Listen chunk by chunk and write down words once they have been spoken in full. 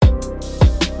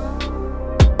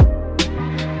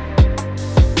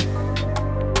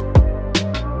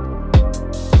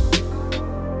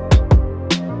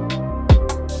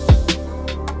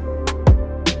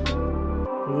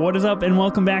up, and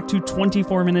welcome back to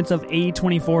 24 Minutes of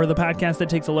A24, the podcast that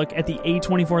takes a look at the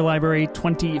A24 library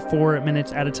 24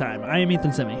 minutes at a time. I am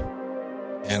Ethan Simi.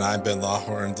 And I'm Ben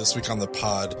Lawhorn. This week on the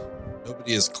pod,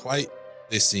 nobody is quite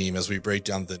the same as we break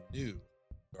down the new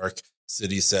dark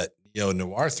city set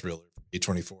neo-noir thriller from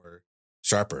A24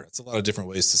 Sharper. It's a lot of different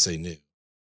ways to say new.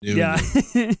 Yeah.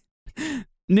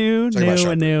 New,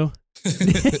 and new.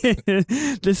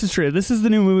 This is true. This is the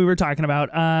new movie we're talking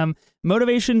about.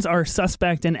 Motivations are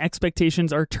suspect and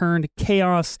expectations are turned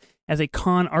chaos as a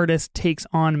con artist takes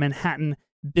on Manhattan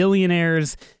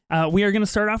billionaires. We are going to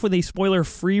start off with a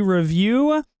spoiler-free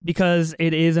review because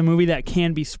it is a movie that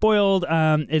can be spoiled.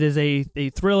 It is a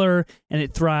thriller, and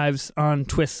it thrives on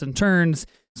twists and turns.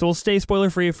 So we'll stay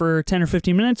spoiler-free for 10 or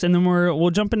 15 minutes, and then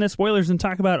we'll jump into spoilers and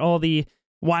talk about all the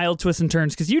wild twists and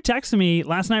turns. Because you texted me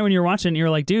last night when you were watching, you were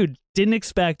like, dude, didn't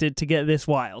expect it to get this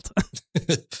wild.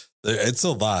 It's a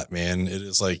lot, man. It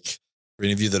is like, for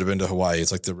any of you that have been to Hawaii,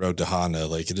 it's like the road to Hana.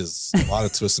 Like, it is a lot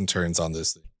of twists and turns on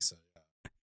this thing. So,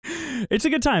 yeah. It's a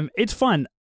good time. It's fun.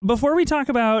 Before we talk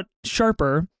about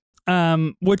Sharper,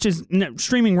 which is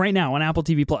streaming right now on Apple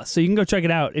TV Plus, so you can go check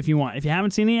it out if you want. If you haven't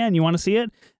seen it yet and you want to see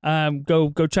it, go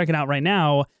check it out right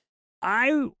now.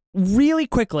 I really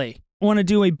quickly want to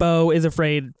do a BEAU is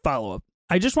Afraid follow-up.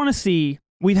 I just want to see.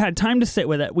 We've had time to sit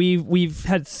with it. We've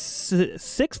had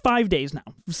 5 days now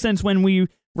since when we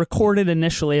recorded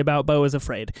initially about BEAU is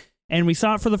Afraid, and we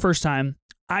saw it for the first time.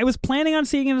 I was planning on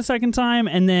seeing it a second time,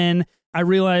 and then I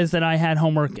realized that I had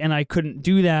homework and I couldn't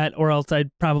do that, or else I'd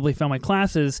probably fail my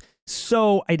classes.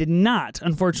 So I did not,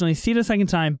 unfortunately, see it a second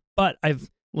time, but I've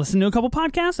listened to a couple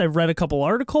podcasts, I've read a couple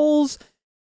articles,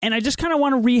 and I just kind of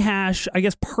want to rehash, I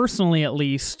guess personally at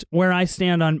least, where I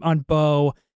stand on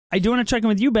BEAU. I do want to check in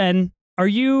with you, Ben.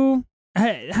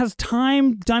 Has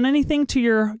time done anything to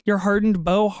your hardened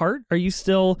BEAU heart? Are you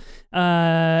still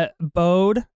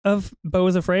BEAU'd of BEAU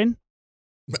is Afraid?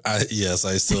 Yes,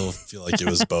 I still feel like it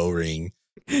was BEAU ring.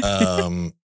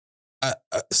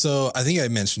 So I think I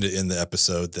mentioned it in the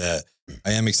episode that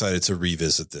I am excited to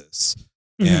revisit this.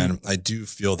 Mm-hmm. And I do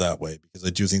feel that way because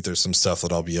I do think there's some stuff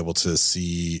that I'll be able to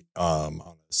see on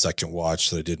a second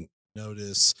watch that I didn't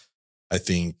notice. I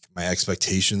think my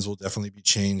expectations will definitely be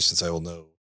changed since I will know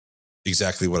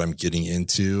exactly what I'm getting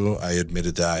into. I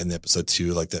admitted that in the episode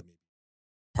 2, like that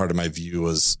part of my view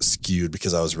was skewed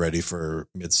because I was ready for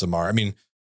Midsommar. I mean,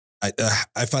 I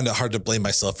find it hard to blame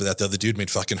myself for that. The other dude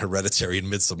made fucking Hereditary and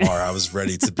Midsommar. I was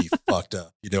ready to be fucked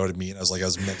up. You know what I mean? I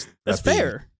was mentally. That's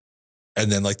fair.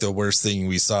 And then like the worst thing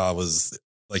we saw was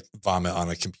like vomit on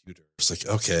a computer. It's like,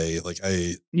 okay, like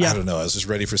I don't know. I was just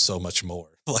ready for so much more.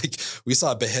 Like we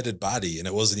saw a beheaded body and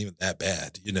it wasn't even that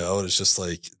bad. You know, it's just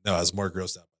like, no, I was more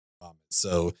grossed out by vomit.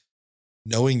 So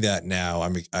knowing that now, I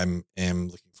am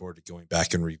looking forward to going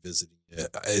back and revisiting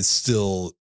it. I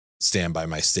still stand by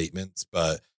my statements,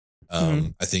 but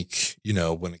I think, you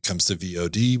know, when it comes to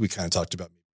VOD, we kind of talked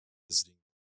about maybe visiting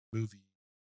the movie,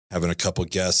 having a couple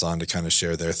guests on to kind of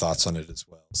share their thoughts on it as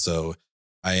well. So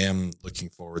I am looking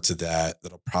forward to that.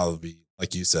 That'll probably be,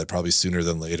 like you said, probably sooner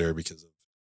than later because of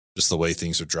just the way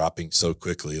things are dropping so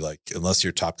quickly. Like unless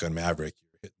you're Top Gun Maverick,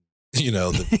 you're hitting, you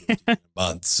know, the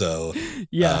month. So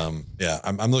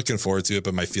I'm looking forward to it,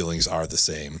 but my feelings are the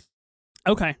same.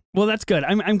 Okay. Well, that's good.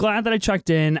 I'm glad that I checked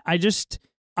in.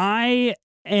 I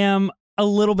am a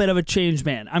little bit of a changed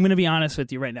man. I'm going to be honest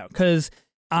with you right now because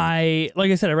like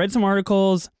I said, I read some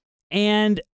articles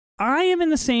and I am in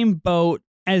the same boat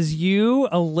as you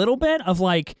a little bit of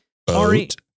like Ari.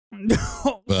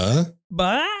 I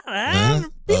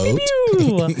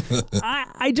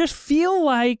just feel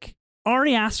like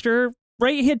Ari Aster,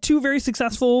 right? He had 2 very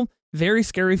successful, very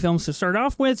scary films to start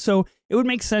off with, so it would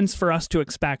make sense for us to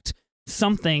expect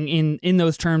something in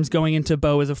those terms going into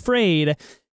BEAU is Afraid.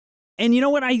 And you know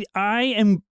what? I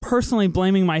am personally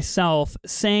blaming myself,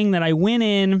 saying that I went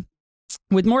in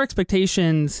with more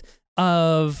expectations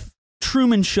of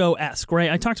Truman Show-esque,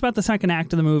 right? I talked about the second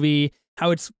act of the movie,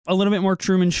 how it's a little bit more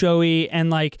Truman Showy and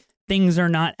like things are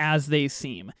not as they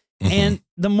seem. Mm-hmm. And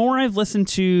the more I've listened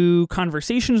to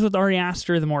conversations with Ari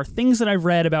Aster, the more things that I've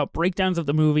read about breakdowns of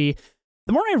the movie,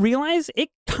 the more I realize it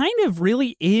kind of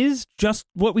really is just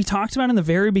what we talked about in the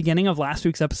very beginning of last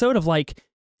week's episode of like,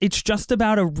 it's just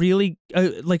about a really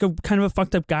like a kind of a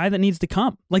fucked up guy that needs to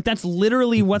come. Like that's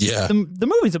literally what the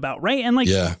movie's about, right? And like,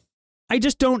 I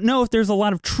just don't know if there's a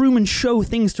lot of Truman Show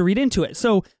things to read into it.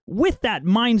 So with that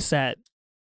mindset,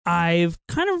 I've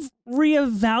kind of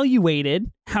reevaluated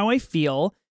how I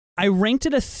feel. I ranked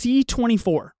it a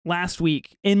C24 last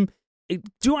week. And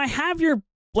do I have your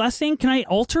blessing? Can I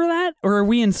alter that, or are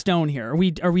we in stone here?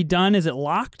 Are we done? Is it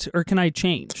locked, or can I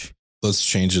change? Let's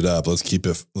change it up. Let's keep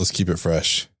it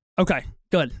fresh. Okay,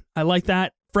 good. I like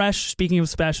that. Fresh. Speaking of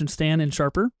Sebastian Stan and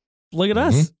Sharper, look at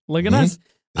us. Look at us.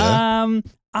 Yeah.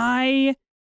 I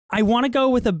want to go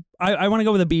with a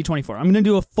B24. I'm going to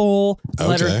do a full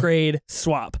letter grade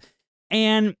swap.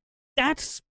 And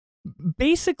that's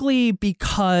basically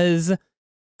because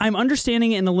I'm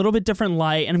understanding it in a little bit different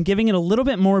light, and I'm giving it a little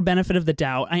bit more benefit of the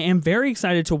doubt. I am very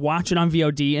excited to watch it on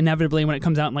VOD, inevitably, when it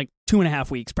comes out in like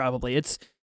 2.5 weeks, probably. It's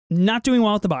not doing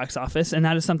well at the box office, and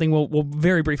that is something we'll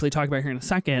very briefly talk about here in a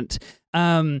second.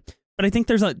 But I think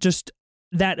there's just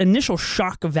that initial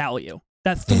shock of value,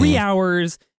 that 3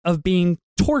 hours of being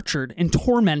tortured and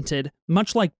tormented,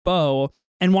 much like BEAU,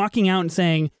 and walking out and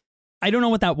saying, I don't know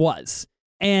what that was.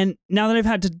 And now that I've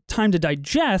had time to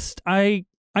digest, I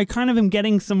kind of am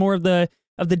getting some more of the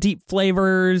deep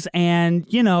flavors and,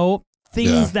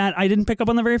 things that I didn't pick up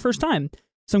on the very first time.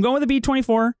 So I'm going with a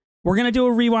B24. We're going to do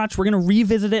a rewatch. We're going to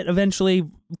revisit it eventually,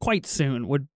 quite soon,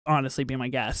 would honestly be my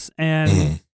guess.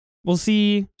 And we'll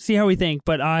see how we think.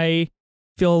 But I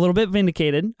feel a little bit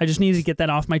vindicated. I just needed to get that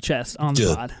off my chest on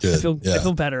the pod. I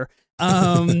feel better.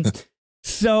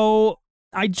 So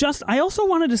I also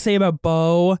wanted to say about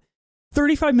BEAU,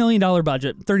 $35 million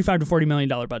budget, $35 to $40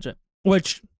 million budget,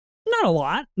 which not a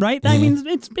lot, right? I mean,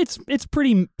 it's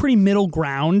pretty middle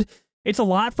ground. It's a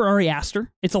lot for Ari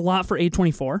Aster. It's a lot for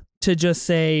A24 to just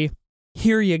say,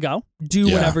 here you go, do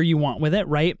whatever you want with it,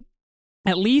 right?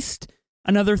 At least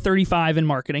another 35 in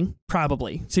marketing,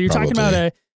 probably. So you're talking about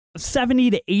a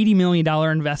 $70 to $80 million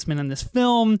investment in this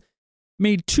film.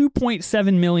 Made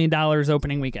 $2.7 million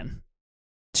opening weekend.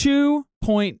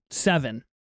 2.7.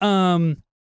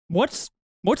 What's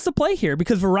the play here?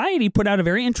 Because Variety put out a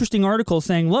very interesting article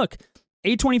saying, look,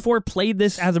 A24 played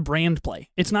this as a brand play.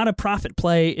 It's not a profit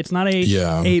play. It's not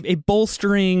a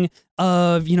bolstering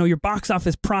of, your box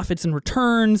office profits and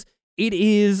returns. It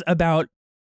is about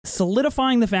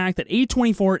solidifying the fact that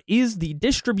A24 is the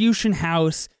distribution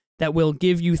house that will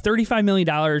give you $35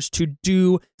 million to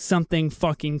do something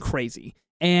fucking crazy.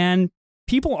 And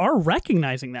people are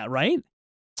recognizing that, right?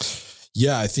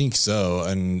 Yeah, I think so.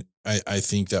 And I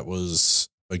think that was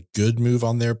a good move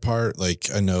on their part. Like,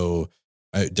 I know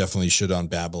I definitely shit on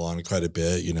Babylon quite a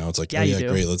bit. It's like,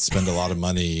 great, let's spend a lot of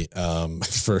money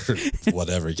for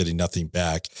whatever, getting nothing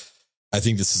back. I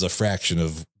think this is a fraction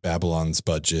of Babylon's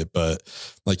budget, but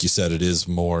like you said, it is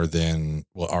more than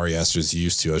what Ari Aster's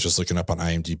used to. I was just looking up on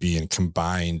IMDb, and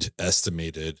combined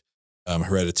estimated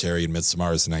Hereditary and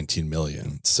Midsommar is 19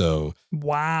 million. So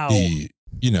wow, he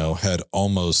had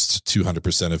almost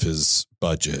 200% of his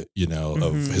budget,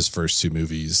 of his first two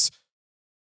movies.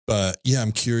 But yeah,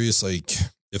 I'm curious, like,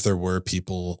 if there were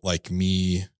people like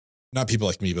me, not people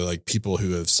like me, but like people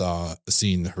who have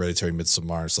seen Hereditary,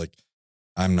 Midsommar. It's like,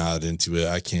 I'm not into it.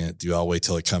 I can't do. I'll wait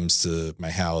till it comes to my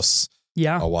house.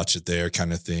 Yeah, I'll watch it there,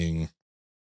 kind of thing.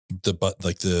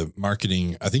 The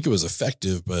marketing, I think it was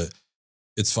effective, but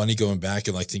it's funny going back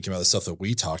and like thinking about the stuff that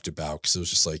we talked about, because it was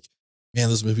just like, man,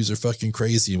 those movies are fucking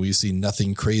crazy, and we see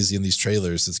nothing crazy in these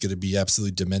trailers. It's going to be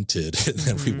absolutely demented. And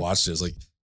then we watched it. It's like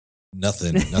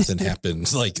nothing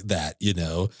happened like that,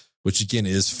 which again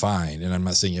is fine. And I'm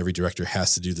not saying every director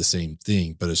has to do the same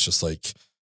thing, but it's just like,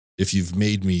 if you've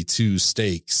made me two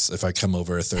steaks, if I come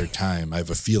over a third time, I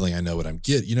have a feeling I know what I'm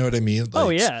getting. You know what I mean? Like, oh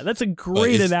yeah, that's a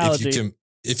great analogy.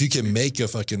 If you can make a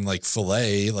fucking like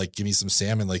fillet, like give me some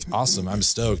salmon, like awesome, I'm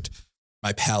stoked.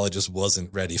 My palate just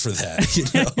wasn't ready for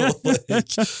that.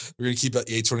 Like, we're gonna keep it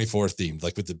A24 themed,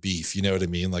 like with the beef. You know what I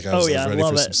mean? Like I was ready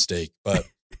for some steak, but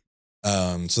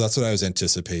so that's what I was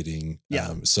anticipating.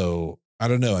 Yeah. So I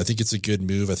don't know. I think it's a good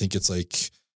move. I think it's like.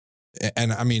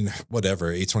 And I mean,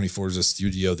 whatever, A24 is a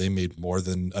studio. They made more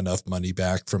than enough money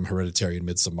back from Hereditary and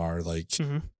Midsommar. Like,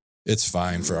 it's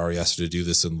fine for Ari Aster to do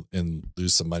this and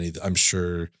lose some money. I'm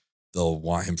sure they'll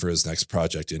want him for his next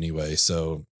project anyway.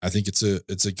 So I think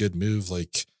it's a good move.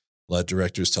 Like, let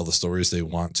directors tell the stories they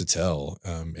want to tell.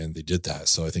 And they did that.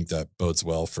 So I think that bodes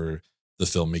well for the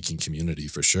filmmaking community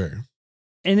for sure.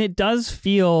 And it does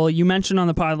feel, you mentioned on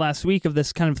the pod last week of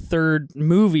this kind of third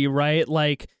movie, right?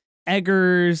 Like,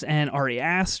 Eggers and Ari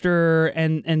Aster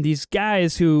and these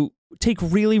guys who take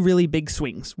really, really big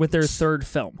swings with their third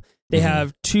film. They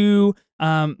have two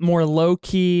more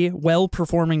low-key,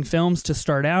 well-performing films to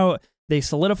start out. They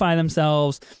solidify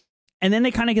themselves. And then they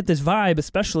kind of get this vibe,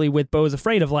 especially with BEAU is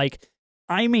Afraid, of like,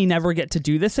 I may never get to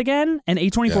do this again, and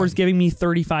A24 is giving me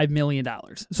 $35 million.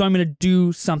 So I'm going to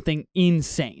do something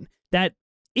insane. That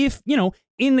if,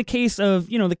 in the case of,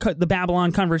 the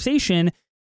Babylon conversation,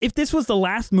 if this was the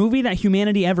last movie that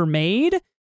humanity ever made,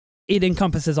 it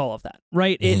encompasses all of that,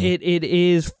 right? It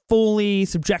is fully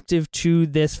subjective to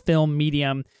this film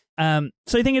medium. So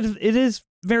I think it is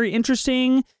very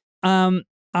interesting.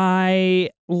 I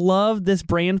love this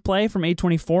brand play from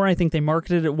A24. I think they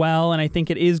marketed it well, and I think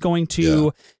it is going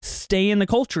to stay in the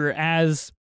culture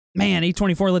as, man,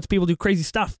 A24 lets people do crazy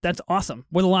stuff. That's awesome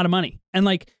with a lot of money. And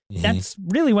like, that's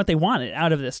really what they wanted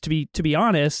out of this, to be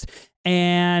honest.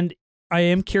 And I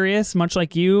am curious, much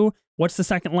like you, what's the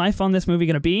second life on this movie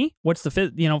going to be? What's the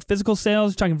physical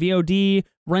sales? You're talking VOD,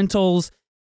 rentals.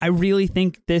 I really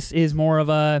think this is more of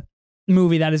a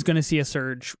movie that is going to see a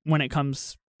surge when it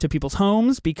comes to people's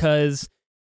homes, because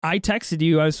I texted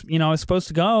you, I was supposed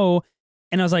to go,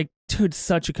 and I was like, dude,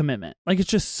 such a commitment. Like, it's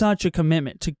just such a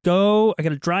commitment to go. I got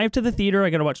to drive to the theater. I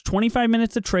got to watch 25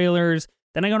 minutes of trailers.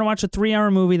 Then I got to watch a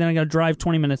 3-hour movie. Then I got to drive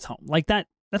 20 minutes home. Like that's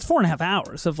 4.5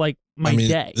 hours of like my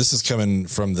day. This is coming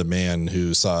from the man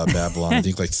who saw Babylon, I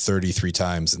think like 33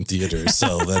 times in theaters.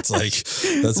 So that's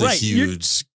right. A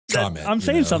huge comment. I'm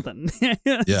saying something.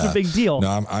 It's a big deal.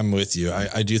 No, I'm with you.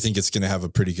 I do think it's going to have a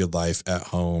pretty good life at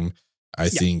home. I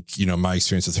think, my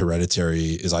experience with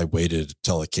Hereditary is I waited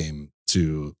till it came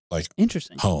to like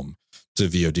home to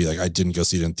VOD. Like I didn't go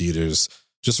see it in theaters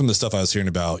just from the stuff I was hearing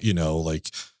about, like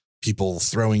people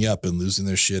throwing up and losing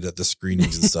their shit at the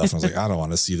screenings and stuff. And I was like, I don't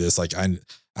want to see this. Like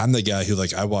I'm the guy who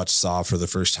like, I watched Saw for the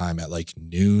first time at like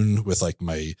noon with like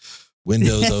my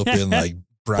windows open, like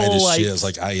bright as shit. I was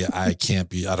like, I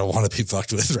don't want to be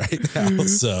fucked with right now.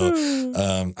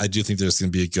 So I do think there's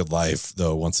going to be a good life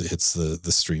though, once it hits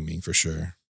the streaming for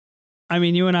sure. I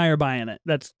mean, you and I are buying it.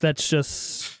 That's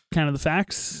just kind of the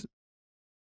facts.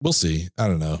 We'll see. I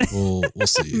don't know. We'll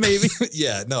see. Maybe.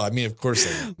 Yeah. No, I mean, of course.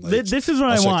 This is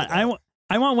what I want.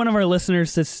 I want one of our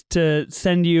listeners to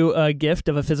send you a gift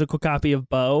of a physical copy of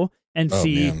BEAU and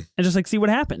see what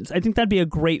happens. I think that'd be a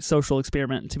great social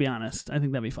experiment, to be honest. I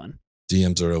think that'd be fun.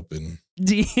 DMs are open.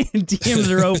 DMs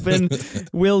are open.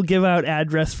 We'll give out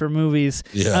address for movies.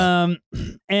 Yeah.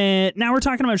 And now we're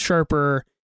talking about Sharper,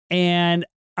 and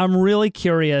I'm really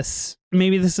curious.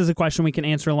 Maybe this is a question we can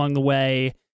answer along the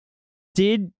way.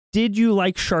 Did you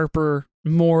like Sharper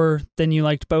more than you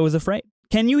liked BEAU is Afraid?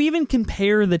 Can you even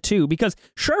compare the two? Because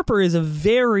Sharper is a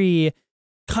very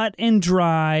cut and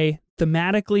dry,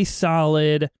 thematically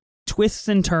solid, twists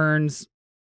and turns,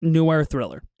 noir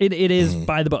thriller. It is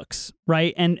by the books,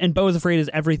 right? And BEAU is Afraid is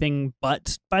everything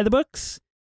but by the books.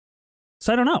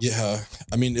 So I don't know. Yeah.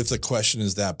 I mean, if the question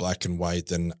is that black and white,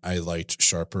 then I liked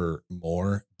Sharper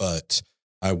more, but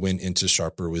I went into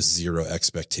Sharper with zero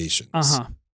expectations.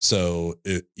 So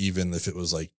even if it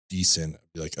was like decent,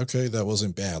 I'd be like, okay, that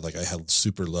wasn't bad. Like I had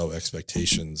super low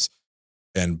expectations,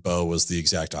 and BEAU was the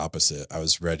exact opposite. I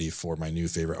was ready for my new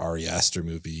favorite Ari Aster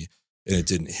movie, and it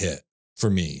didn't hit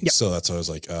for me. Yep. So that's why I was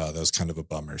like, that was kind of a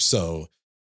bummer. So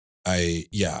I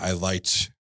liked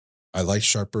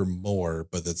Sharper more,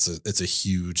 but it's a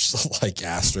huge like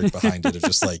asterisk behind it of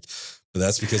just like, but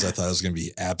that's because I thought it was going to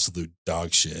be absolute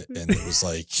dog shit, and it was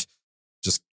like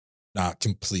just not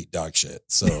complete dog shit.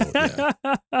 So yeah.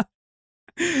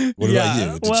 What about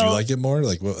you? Did you like it more?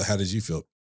 Like, how did you feel?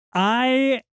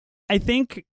 I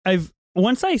think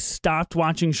once I stopped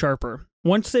watching Sharper,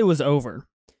 once it was over,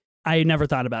 I never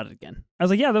thought about it again. I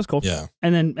was like, yeah, that was cool. Yeah.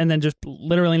 And then just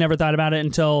literally never thought about it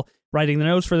until writing the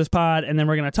notes for this pod. And then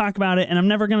we're going to talk about it, and I'm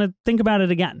never going to think about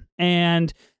it again.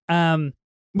 And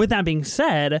with that being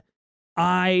said,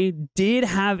 I did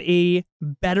have a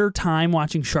better time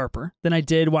watching Sharper than I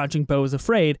did watching BEAU is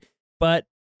Afraid. But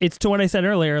it's to what I said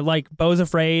earlier, like BEAU is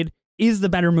Afraid is the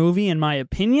better movie in my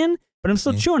opinion, but I'm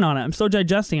still chewing on it. I'm still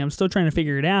digesting. I'm still trying to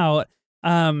figure it out.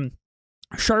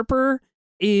 Sharper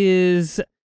is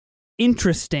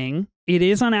interesting. It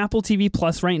is on Apple TV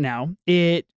Plus right now.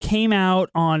 It came out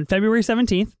on February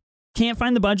 17th. Can't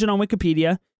find the budget on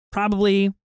Wikipedia.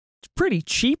 Probably pretty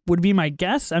cheap would be my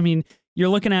guess. I mean, you're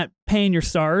looking at paying your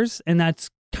stars, and that's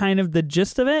kind of the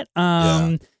gist of it.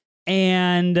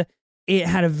 And it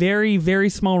had a very, very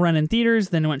small run in theaters,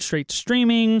 then it went straight to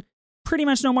streaming. Pretty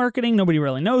much no marketing. Nobody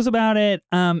really knows about it.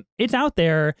 It's out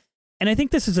there. And I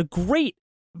think this is a great,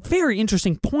 very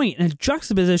interesting point and a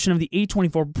juxtaposition of the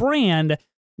A24 brand.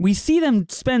 We see them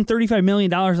spend $35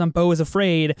 million on BEAU is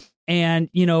Afraid and,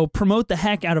 promote the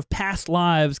heck out of Past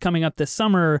Lives coming up this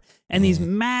summer and these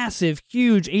massive,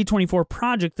 huge A24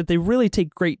 projects that they really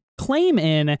take great claim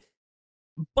in.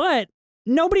 But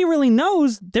nobody really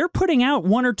knows they're putting out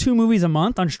 1 or 2 movies a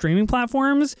month on streaming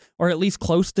platforms, or at least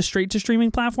close to straight to streaming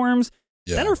platforms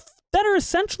that are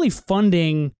essentially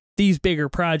funding these bigger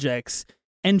projects.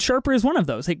 And Sharper is one of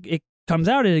those. It comes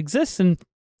out, it exists, and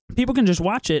people can just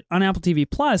watch it on Apple TV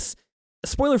Plus.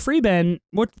 Spoiler free, Ben.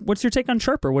 What's your take on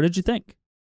Sharper? What did you think?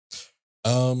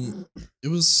 It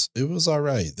was all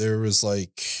right. There was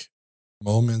like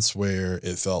moments where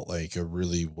it felt like a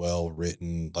really well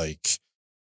written, like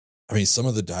I mean, some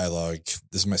of the dialogue,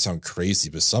 this might sound crazy,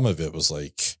 but some of it was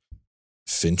like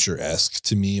Fincher-esque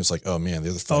to me. It was like, oh man,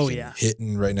 they're the fucking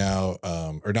hitting right now.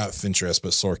 Or not Fincher-esque,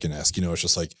 but Sorkin-esque. You know, it's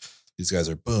just like these guys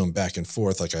are boom, back and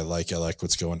forth. Like I like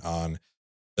what's going on.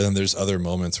 And then there's other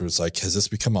moments where it's like, has this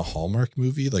become a Hallmark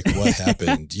movie? Like what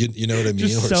happened? You know what I mean?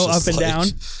 Just so up and down.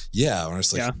 Yeah. Where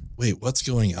it's like, wait, what's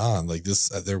going on? Like this,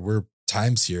 there were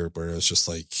times here where it was just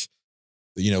like,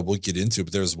 you know, we'll get into it,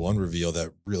 but there was one reveal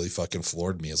that really fucking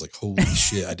floored me. I was like, holy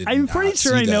shit, I didn't I'm pretty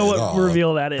sure I know what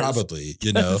reveal that is. Probably,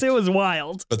 you know. It was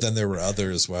wild. But then there were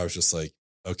others where I was just like,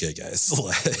 okay, guys,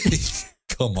 like,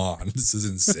 come on, this is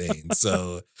insane.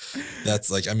 So that's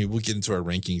like, I mean, we'll get into our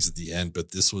rankings at the end,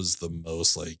 but this was the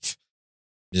most like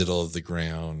middle of the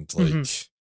ground. Like,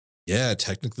 yeah,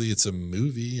 technically it's a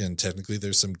movie and technically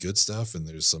there's some good stuff and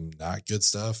there's some not good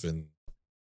stuff. And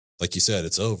like you said,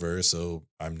 it's over, so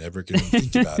I'm never going to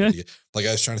think about it. Like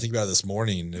I was trying to think about it this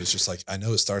morning, and it was just like, I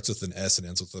know it starts with an S and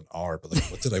ends with an R, but like,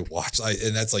 what did I watch?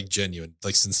 And that's like genuine,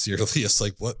 like sincerely. It's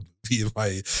like, what movie am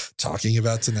I talking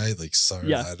about tonight? Like,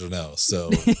 sorry, I don't know. So,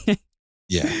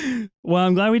 yeah. Well,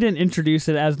 I'm glad we didn't introduce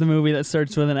it as the movie that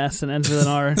starts with an S and ends with an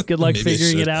R. Good luck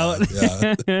figuring it out.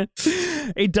 Yeah.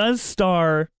 It does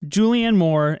star Julianne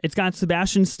Moore. It's got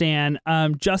Sebastian Stan,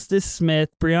 Justice Smith,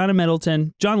 Brianna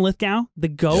Middleton, John Lithgow, the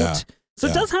GOAT. Yeah. So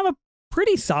it does have a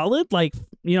pretty solid, like,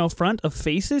 you know, front of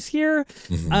faces here.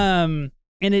 And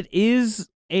it is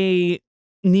a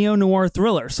neo-noir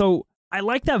thriller. So I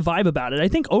like that vibe about it. I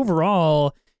think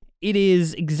overall, it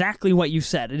is exactly what you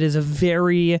said. It is a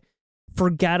very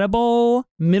forgettable,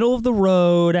 middle of the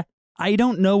road. I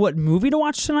don't know what movie to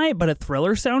watch tonight, but a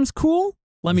thriller sounds cool.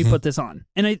 Let me put this on.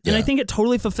 And I think it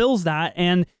totally fulfills that.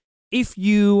 And if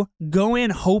you go in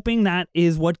hoping that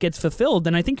is what gets fulfilled,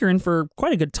 then I think you're in for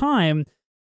quite a good time.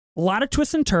 A lot of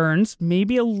twists and turns,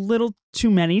 maybe a little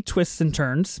too many twists and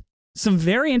turns. Some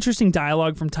very interesting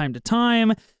dialogue from time to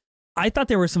time. I thought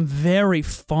there were some very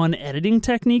fun editing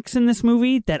techniques in this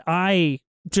movie that I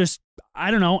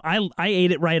don't know. I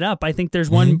ate it right up. I think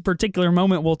there's one particular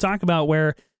moment we'll talk about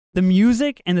where the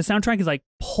music and the soundtrack is like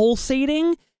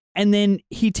pulsating, and then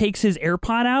he takes his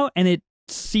AirPod out and it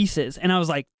ceases. And I was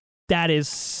like, that is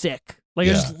sick. Like,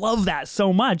 I just love that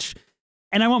so much.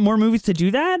 And I want more movies to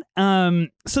do that.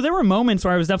 So there were moments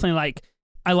where I was definitely like,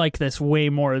 I like this way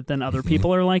more than other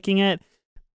people are liking it.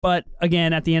 But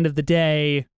again, at the end of the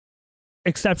day,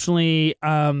 exceptionally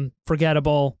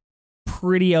forgettable,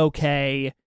 pretty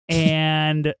okay,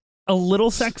 and a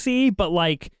little sexy. But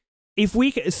like,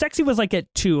 sexy was like at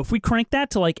 2. If we crank that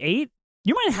to like 8,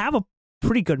 you might have a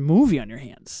pretty good movie on your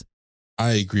hands.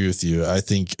 I agree with you. I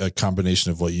think a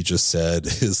combination of what you just said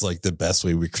is like the best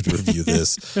way we could review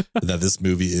this, that this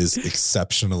movie is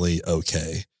exceptionally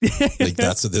okay. Like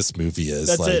that's what this movie is.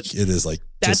 That's like it is like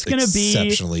that's just gonna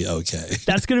exceptionally okay.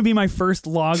 That's going to be my first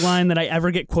log line that I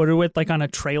ever get quoted with, like on a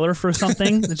trailer for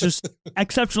something. It's just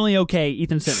exceptionally okay,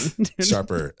 Ethan Sinton.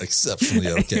 Sharper, exceptionally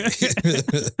okay.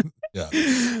 Yeah,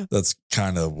 that's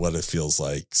kind of what it feels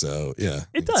like. So yeah,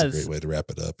 it does. It's a great way to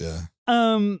wrap it up.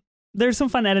 Yeah. There's some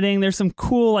fun editing. There's some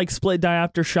cool like split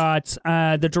diopter shots.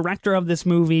 The director of this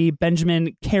movie,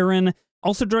 Benjamin Caron,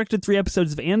 also directed 3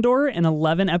 episodes of Andor and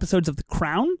 11 episodes of The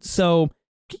Crown. So,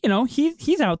 you know,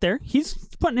 he's out there. He's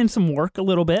putting in some work a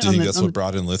little bit. Do you think that's what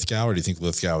brought in Lithgow, or do you think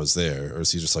Lithgow was there? Or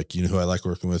is he just like, you know who I like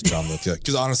working with? John Lithgow.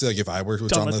 Because honestly, like if I worked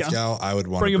with John Lithgow, I would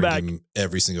want to bring him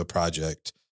every single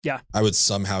project. Yeah. I would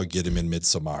somehow get him in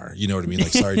Midsommar. You know what I mean?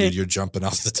 Like, sorry, dude, you're jumping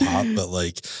off the top, but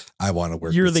like, I want to work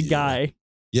with you. You're the guy.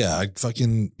 Yeah, I'd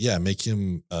fucking, make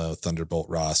him Thunderbolt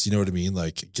Ross. You know what I mean?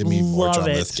 Like, give me more John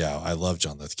Lithgow. I love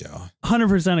John Lithgow.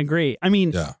 100% agree. I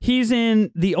mean, he's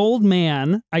in The Old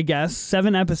Man, I guess,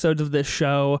 7 episodes of this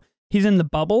show. He's in The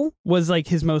Bubble, was like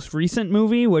his most recent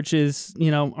movie, which is,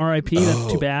 you know, R.I.P.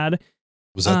 That's too bad.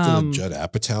 Was that the Judd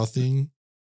Apatow thing?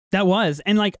 That was.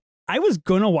 And like, I was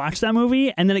going to watch that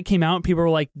movie, and then it came out, and people were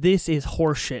like, this is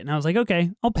horseshit. And I was like, okay,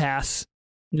 I'll pass.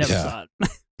 Never saw it.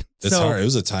 It's hard. It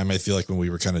was a time I feel like when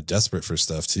we were kind of desperate for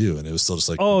stuff too, and it was still just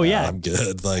like, oh yeah, I'm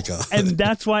good. Like, and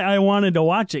that's why I wanted to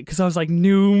watch it, because I was like,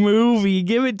 new movie,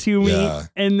 give it to me. Yeah.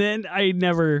 And then I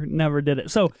never did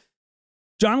it. So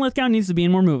John Lithgow needs to be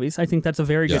in more movies. I think that's a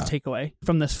very good takeaway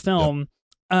from this film.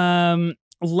 Yep.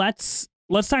 Let's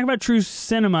talk about true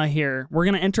cinema here. We're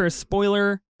gonna enter a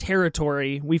spoiler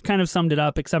territory. We've kind of summed it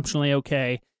up exceptionally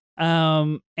okay,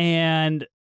 and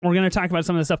we're gonna talk about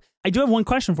some of the stuff. I do have one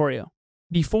question for you.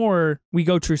 Before we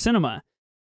go true cinema,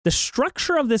 the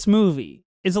structure of this movie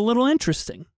is a little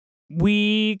interesting.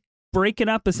 We break it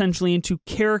up essentially into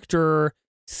character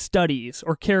studies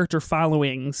or character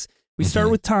followings. We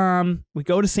start with Tom, we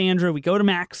go to Sandra, we go to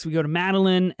Max, we go to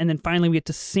Madeline, and then finally we get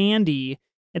to Sandy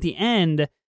at the end,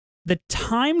 the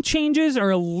time changes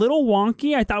are a little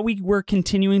wonky. I thought we were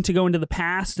continuing to go into the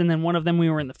past, and then one of them we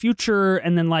were in the future,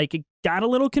 and then like it got a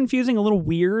little confusing, a little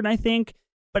weird, I think.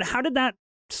 But how did that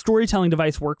storytelling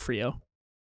device work for you?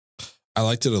 I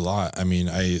liked it a lot. I mean,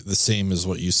 the same as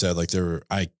what you said. Like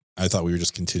I thought we were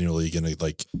just continually gonna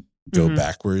like go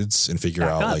backwards and figure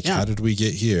out like how did we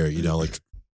get here? You know, like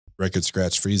record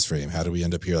scratch freeze frame. How do we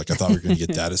end up here? Like I thought we were gonna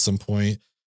get that at some point.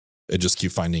 And just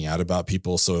keep finding out about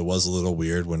people. So it was a little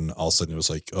weird when all of a sudden it was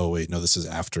like, oh wait, no, this is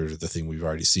after the thing we've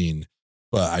already seen.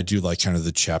 But I do like kind of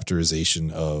the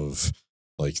chapterization of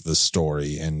like the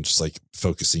story and just like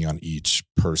focusing on each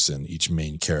person, each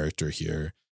main character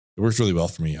here. It worked really well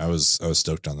for me. I was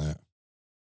stoked on that.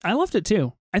 I loved it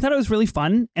too. I thought it was really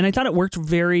fun, and I thought it worked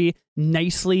very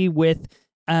nicely with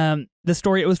the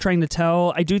story it was trying to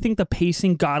tell. I do think the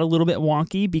pacing got a little bit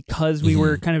wonky because we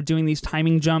were kind of doing these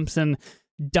timing jumps and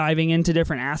diving into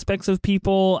different aspects of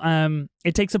people.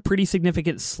 It takes a pretty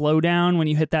significant slowdown when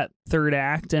you hit that third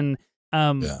act, and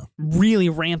really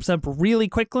ramps up really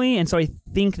quickly. And so I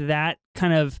think that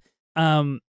kind of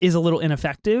is a little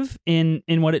ineffective in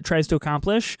what it tries to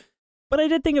accomplish. But I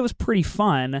did think it was pretty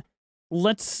fun.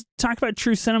 Let's talk about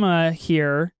true cinema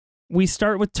here. We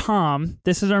start with Tom.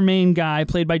 This is our main guy,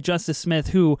 played by Justice Smith,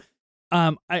 who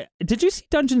did you see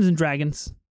Dungeons and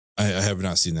Dragons? I have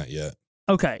not seen that yet.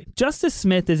 Okay, Justice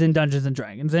Smith is in Dungeons and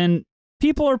Dragons, and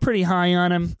people are pretty high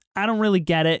on him. I don't really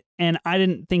get it, and I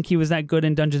didn't think he was that good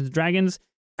in Dungeons and Dragons.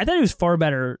 I thought he was far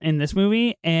better in this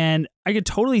movie, and I could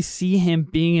totally see him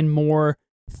being in more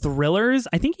thrillers.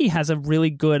 I think he has a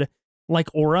really good like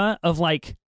aura of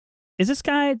like, is this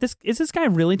guy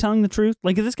really telling the truth?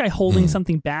 Like, is this guy holding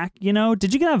something back? You know,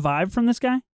 did you get that vibe from this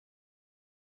guy?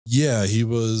 Yeah, he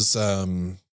was.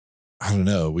 I don't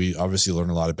know. We obviously learn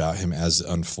a lot about him as it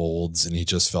unfolds, and he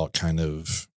just felt kind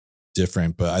of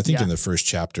different. But I think in the first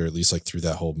chapter, at least like through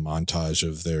that whole montage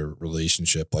of their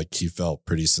relationship, like he felt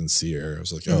pretty sincere. I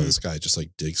was like, oh, this guy just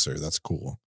like digs her. That's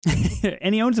cool.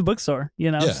 And he owns a bookstore, you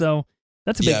know, so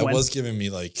that's a big win. It was giving me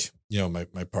like, you know,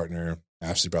 my partner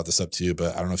Ashley brought this up too,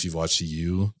 but I don't know if you've watched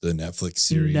You, the Netflix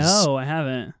series. No, I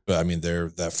haven't. But I mean,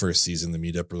 that first season, the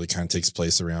meetup really kind of takes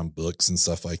place around books and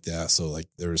stuff like that. So like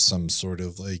there was some sort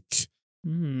of like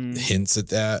hints at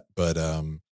that, but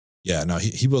no,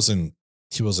 he wasn't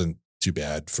too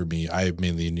bad for me. I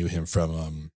mainly knew him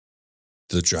from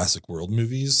the Jurassic World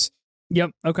movies.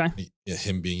 Yep. Okay.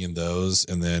 Him being in those,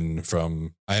 and then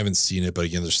I haven't seen it, but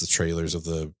again, there's the trailers of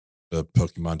the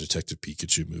Pokemon Detective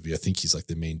Pikachu movie. I think he's like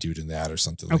the main dude in that or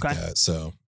something like that.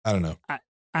 So I don't know.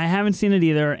 I haven't seen it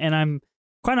either, and I'm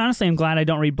quite honestly, I'm glad I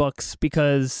don't read books,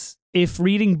 because if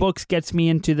reading books gets me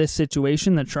into this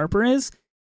situation that Sharper is,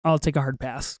 I'll take a hard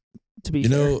pass. To be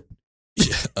fair.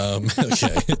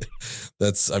 Okay.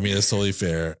 That's totally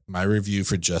fair. My review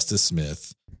for Justice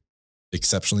Smith,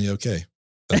 exceptionally okay.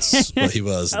 That's what he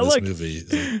was in this movie.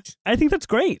 Like, I think that's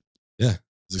great. Yeah,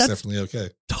 it's exceptionally okay.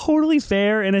 Totally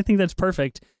fair, and I think that's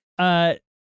perfect. Can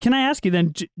I ask you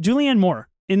then, Julianne Moore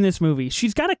in this movie,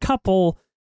 she's got a couple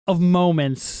of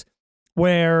moments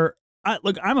where,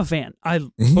 I'm a fan.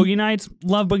 Boogie Nights,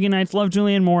 love Boogie Nights, love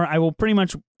Julianne Moore. I will pretty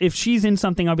much, if she's in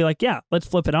something, I'll be like, yeah, let's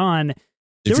flip it on.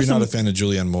 If you're not a fan of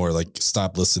Julianne Moore, like,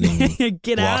 stop listening.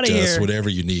 Get out of here. Whatever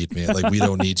you need, man. Like, we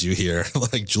don't need you here.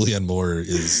 Like, Julianne Moore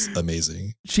is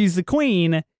amazing. She's the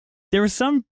queen. There was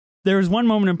one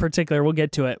moment in particular, we'll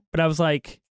get to it, but I was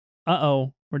like,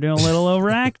 uh-oh, we're doing a little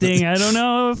overacting. I don't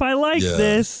know if I like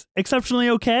this. Exceptionally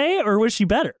okay, or was she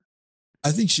better?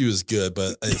 I think she was good,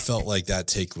 but it felt like that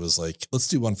take was like, let's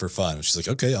do one for fun. And she's like,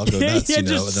 okay, I'll go nuts, you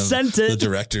know. And then the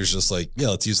director's just like, yeah,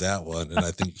 let's use that one. And I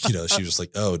think, she was just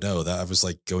like, oh no, that I was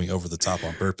like going over the top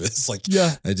on purpose. Like,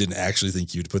 I didn't actually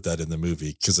think you'd put that in the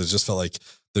movie, because it just felt like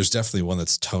there's definitely one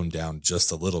that's toned down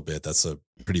just a little bit. That's a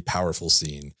pretty powerful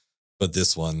scene. But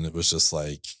this one, it was just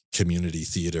like community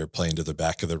theater playing to the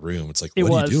back of the room. It's like,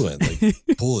 what are you doing? Like,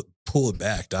 pull it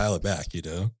back, dial it back, you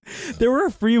know? There were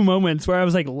a few moments where I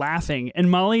was like laughing,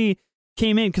 and Molly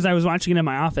came in because I was watching it in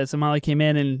my office, and Molly came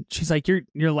in and she's like,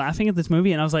 you're laughing at this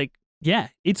movie? And I was like, yeah,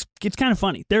 it's kind of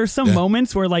funny. There are some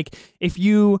moments where like, if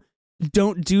you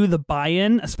don't do the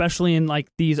buy-in, especially in like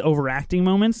these overacting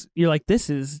moments, you're like,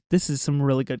 this is some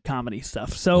really good comedy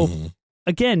stuff. So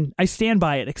again, I stand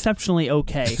by it. Exceptionally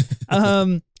okay.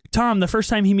 Tom, the first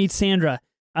time he meets Sandra,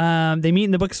 they meet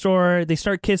in the bookstore. They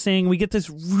start kissing. We get this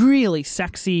really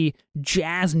sexy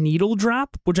jazz needle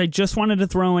drop, which I just wanted to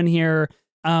throw in here.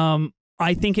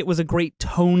 I think it was a great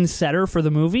tone setter for the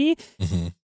movie.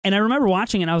 And I remember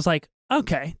watching it, and I was like,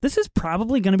 okay, this is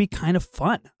probably going to be kind of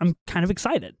fun. I'm kind of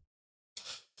excited.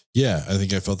 Yeah, I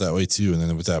think I felt that way too. And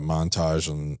then with that montage,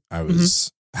 and I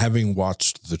was having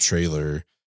watched the trailer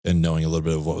and knowing a little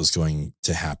bit of what was going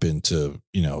to happen to,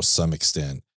 some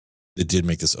extent, it did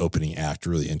make this opening act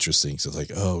really interesting. So it's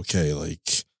like, oh, okay,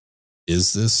 like,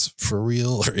 is this for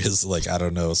real? Or is like, I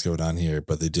don't know what's going on here,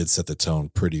 but they did set the tone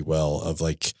pretty well of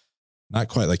like, not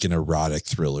quite like an erotic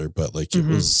thriller, but like it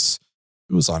was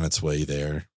on its way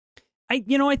there. I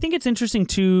think it's interesting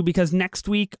too, because next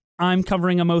week I'm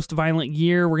covering A Most Violent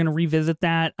Year. We're going to revisit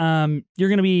that. You're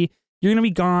going to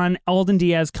be gone. Alden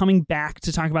Diaz coming back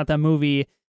to talk about that movie.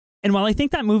 And while I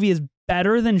think that movie is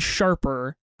better than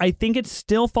Sharper, I think it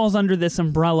still falls under this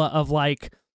umbrella of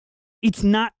like, it's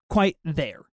not quite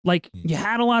there. Like you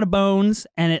had a lot of bones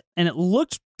and it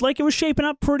looked like it was shaping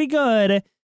up pretty good.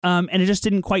 And it just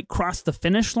didn't quite cross the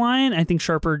finish line. I think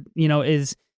Sharper,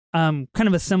 is kind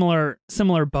of a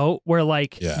similar boat where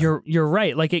like you're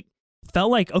right. Like it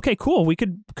felt like, okay, cool. We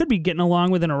could be getting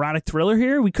along with an erotic thriller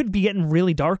here. We could be getting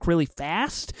really dark really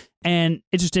fast. And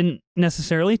it just didn't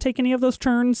necessarily take any of those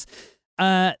turns.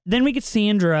 Then we get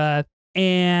Sandra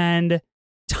and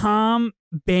Tom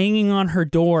banging on her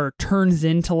door turns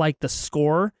into like the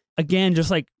score. Again,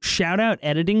 just like shout out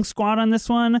editing squad on this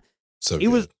one. So it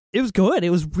was good. It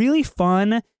was really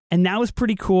fun. And that was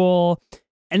pretty cool.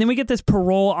 And then we get this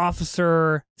parole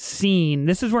officer scene.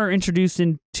 This is where we're introduced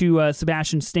into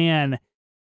Sebastian Stan.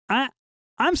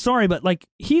 I'm sorry, but like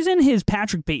he's in his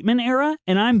Patrick Bateman era,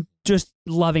 and I'm just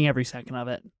loving every second of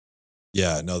it.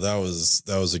 Yeah, no, that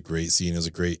was a great scene. It was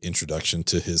a great introduction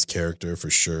to his character for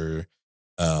sure.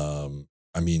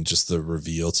 I mean, just the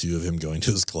reveal too of him going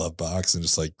to his glove box and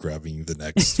just like grabbing the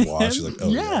next watch. You're like, oh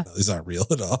yeah, no, he's not real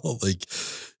at all. Like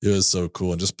it was so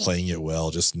cool, and just playing it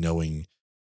well, just knowing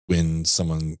when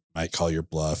someone might call your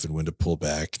bluff and when to pull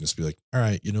back and just be like, all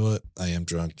right, you know what? I am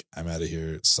drunk. I'm out of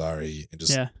here. Sorry. And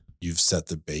just, you've set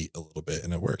the bait a little bit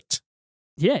and it worked.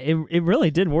 Yeah, it really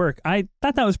did work. I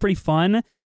thought that was pretty fun.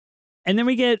 And then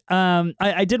we get,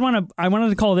 I wanted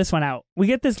to call this one out. We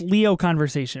get this Leo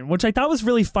conversation, which I thought was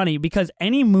really funny because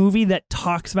any movie that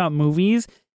talks about movies,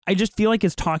 I just feel like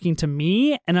is talking to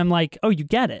me. And I'm like, oh, you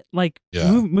get it. Like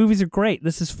movies are great.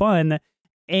 This is fun.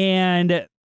 And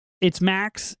it's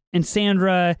Max and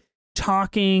Sandra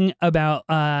talking about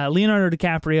Leonardo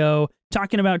DiCaprio,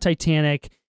 talking about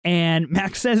Titanic. And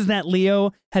Max says that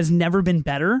Leo has never been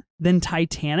better than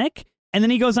Titanic. And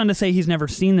then he goes on to say he's never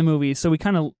seen the movie. So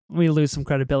we lose some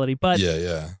credibility. But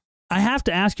yeah. I have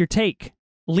to ask your take.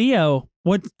 Leo,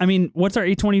 what's our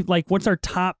A20, like what's our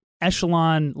top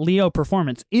echelon Leo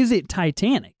performance? Is it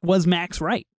Titanic? Was Max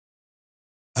right?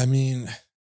 I mean,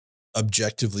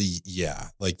 objectively, yeah.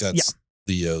 Like that's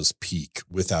Leo's peak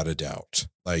without a doubt.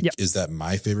 Like, is that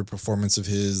my favorite performance of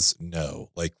his? No.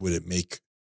 Like, would it make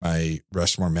my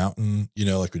Rushmore Mountain,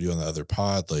 like we do on the other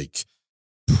pod? Like,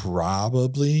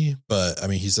 probably. But I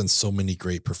mean, he's done so many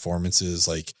great performances.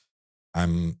 Like,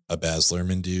 I'm a Baz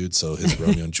Luhrmann dude, so his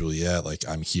Romeo and Juliet, like,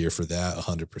 I'm here for that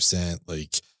 100%.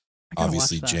 Like,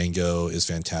 obviously, Django is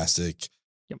fantastic.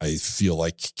 Yep. I feel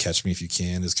like Catch Me If You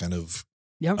Can is kind of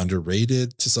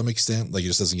underrated to some extent. Like, it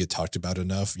just doesn't get talked about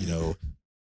enough,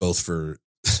 both for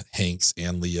Hanks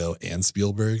and Leo and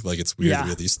Spielberg. Like, it's weird. We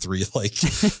have these three like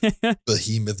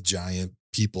behemoth giant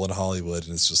people in Hollywood,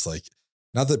 and it's just like,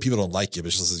 not that people don't like it, but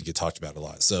it just doesn't get talked about a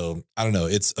lot. So I don't know.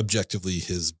 It's objectively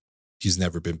he's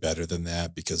never been better than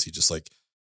that because he just like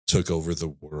took over the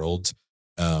world.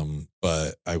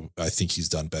 But I think he's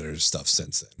done better stuff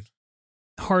since then.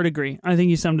 Hard agree. I think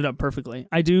you summed it up perfectly.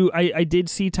 I did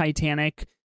see Titanic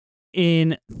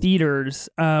in theaters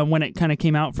when it kind of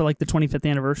came out for like the 25th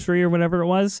anniversary or whatever it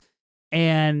was.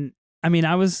 And I mean,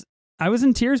 I was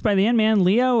in tears by the end, man.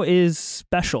 Leo is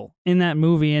special in that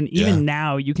movie. And even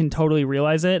now you can totally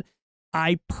realize it.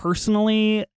 I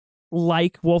personally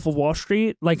like Wolf of Wall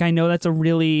Street. Like, I know that's a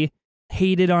really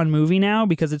hated on movie now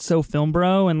because it's so film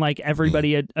bro and like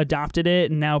everybody adopted it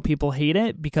and now people hate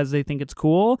it because they think it's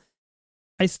cool.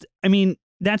 I mean,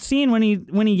 that scene when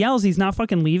he yells he's not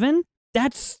fucking leaving,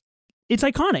 it's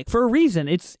iconic for a reason.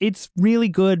 It's really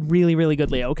good, really, really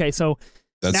good, Leo. Okay, so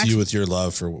that's you with your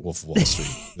love for Wolf of Wall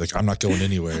Street. Like, I'm not going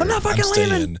anywhere. I'm not fucking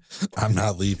leaving. I'm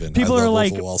not leaving. People are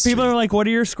like, what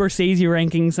are your Scorsese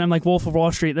rankings? And I'm like, Wolf of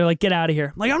Wall Street. They're like, get out of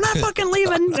here. I'm like, I'm not fucking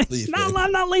leaving.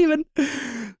 I'm not leaving.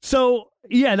 So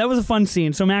yeah, that was a fun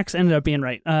scene. So Max ended up being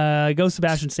right. Go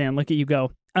Sebastian Stan. Look at you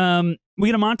go. We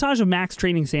get a montage of Max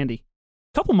training Sandy.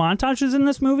 Couple montages in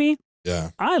this movie. Yeah.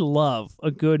 I love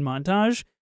a good montage.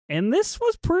 And this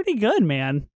was pretty good,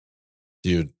 man.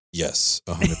 Dude, yes,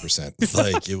 100%.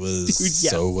 Like, it was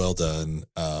so well done.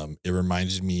 It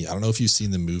reminded me, I don't know if you've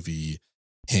seen the movie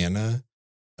Hannah.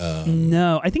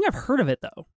 No, I think I've heard of it,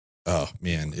 though. Oh,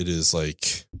 man, it is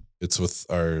like It's with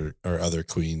our other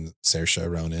queen,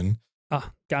 Saoirse Ronan. Oh,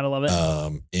 gotta love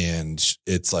it. And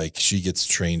it's like she gets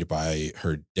trained by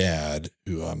her dad,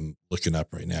 who I'm looking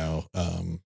up right now.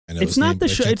 I know it's not the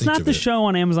show. It's not the show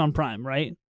on Amazon Prime,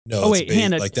 right? No. Oh wait,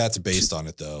 Hannah, like that's based on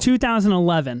it though.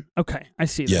 2011. Okay, I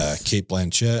see. Yeah, this. Kate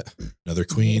Blanchett, another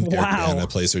queen. Wow. Eric Bana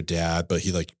plays her dad, but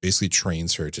he like basically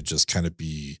trains her to just kind of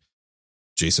be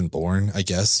Jason Bourne, I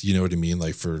guess. You know what I mean?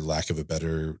 Like for lack of a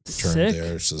better term, Sick.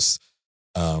 there. It's just.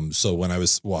 So when I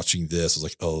was watching this, I was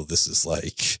like, oh, this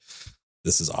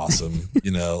is awesome.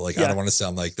 You know, like I don't want to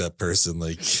sound like that person,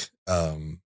 like,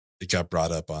 it got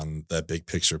brought up on that Big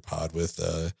Picture pod with,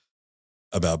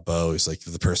 about BEAU. He's like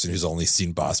the person who's only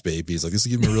seen Boss Baby. He's like, this is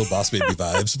giving me real Boss Baby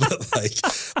vibes. But like,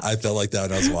 I felt like that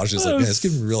when I was watching. It's like, man, it's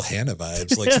giving me real Hannah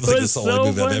vibes. Like this is the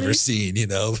only movie I've ever seen, you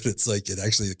know, but it's like, it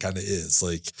actually kind of is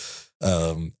like,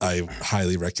 I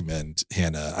highly recommend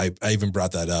Hannah. I even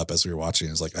brought that up as we were watching.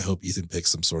 I was like, I hope Ethan picks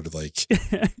some sort of like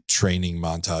training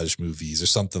montage movies or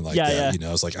something like that. Yeah. You know,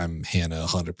 I was like, I'm Hannah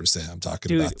 100%. I'm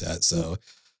talking about that. So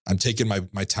I'm taking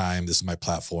my time. This is my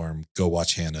platform. Go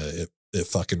watch Hannah. It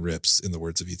fucking rips, in the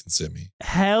words of Ethan Simi.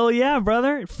 Hell yeah,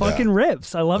 brother. It fucking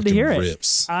rips. I love to hear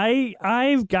rips. it.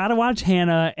 I've got to watch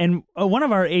Hannah, and one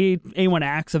of our A1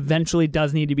 acts eventually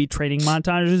does need to be training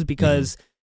montages, because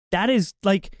that is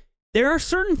like, there are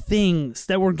certain things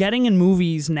that we're getting in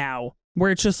movies now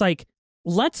where it's just like,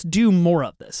 let's do more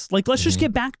of this. Like, let's just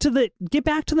get back to the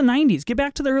 90s, get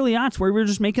back to the early aughts where we were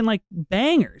just making like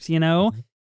bangers, you know,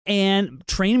 and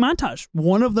training montage.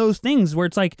 One of those things where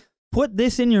it's like, put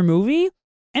this in your movie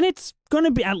and it's going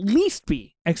to be at least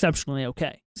be exceptionally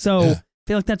okay. So I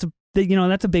feel like that's a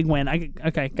big win.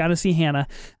 Okay. Got to see Hannah.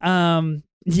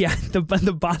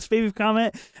 The Boss Baby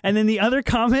comment. And then the other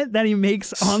comment that he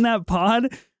makes on that pod,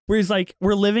 where he's like,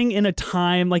 we're living in a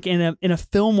time, like in a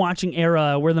film watching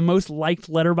era, where the most liked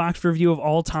Letterboxd review of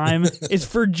all time is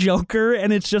for Joker,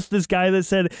 and it's just this guy that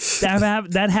said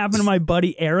that happened to my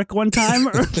buddy Eric one time,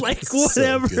 or like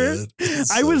whatever.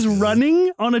 I was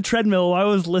running on a treadmill while I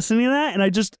was listening to that,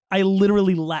 and I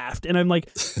literally laughed, and I'm like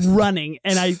running,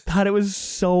 and I thought it was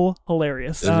so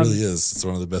hilarious. It really is. It's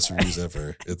one of the best reviews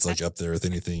ever. It's like up there with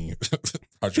anything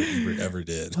Roger Ebert ever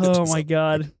did. Oh my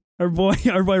God. Our boy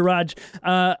Raj.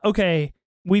 Okay,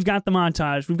 we've got the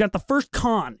montage. We've got the first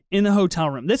con in the hotel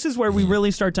room. This is where we really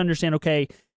start to understand, okay,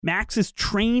 Max is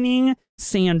training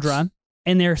Sandra,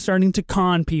 and they're starting to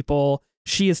con people.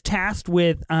 She is tasked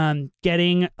with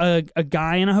getting a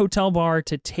guy in a hotel bar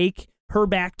to take her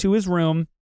back to his room.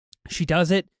 She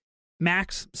does it.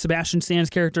 Max, Sebastian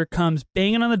Stan's character, comes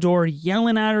banging on the door,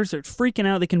 yelling at her, starts freaking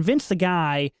out. They convince the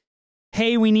guy,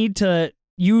 hey, we need to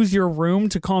use your room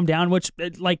to calm down, which,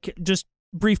 like, just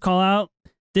brief call out,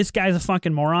 this guy's a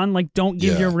fucking moron. Like, don't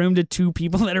give your room to two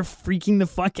people that are freaking the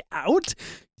fuck out.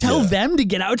 Tell them to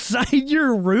get outside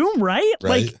your room, right?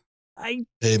 Like,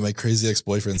 hey, my crazy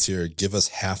ex-boyfriend's here. Give us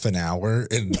half an hour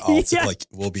and like,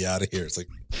 we'll be out of here. It's like,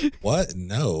 what?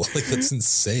 No, like, that's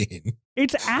insane.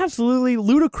 It's absolutely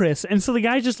ludicrous. And so the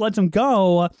guy just lets him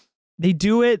go. They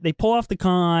do it. They pull off the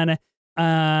con.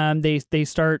 They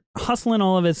start hustling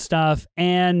all of his stuff,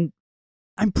 and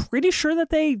I'm pretty sure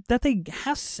that they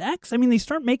have sex. I mean, they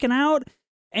start making out,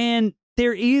 and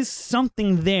there is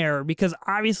something there, because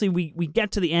obviously we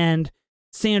get to the end.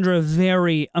 Sandra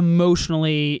very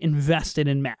emotionally invested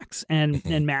in Max,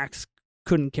 and Max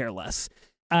couldn't care less.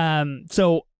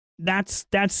 So that's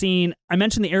that scene. I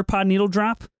mentioned the AirPod needle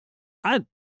drop. I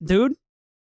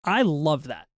love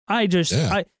that.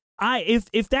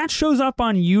 If that shows up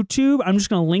on YouTube, I'm just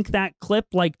going to link that clip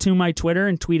like to my Twitter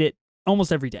and tweet it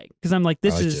almost every day, because I'm like,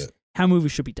 this is how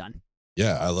movies should be done.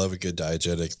 Yeah, I love a good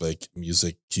diegetic like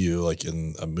music cue, like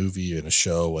in a movie, in a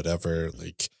show, whatever.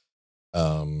 Like,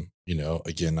 you know,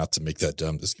 again, not to make that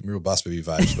dumb, this give me real Boss Baby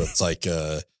vibes, but it's like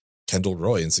Kendall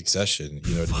Roy in Succession.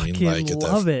 You know what I mean? Like,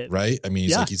 love it, right? I mean,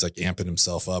 he's like amping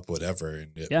himself up, whatever,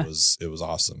 and it was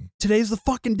awesome. Today's the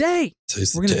fucking day.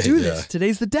 We're gonna do this.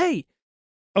 Today's the day.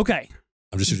 Okay.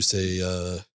 I'm just here to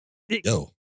say, yo.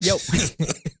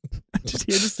 I'm just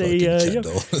here to say,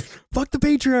 fuck the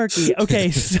patriarchy.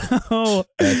 Okay, so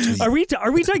are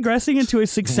we digressing into a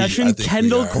Succession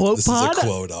Kendall quote pod? This is a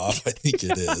quote off. I think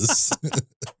it is.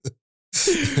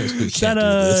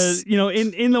 That you know,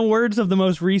 in the words of the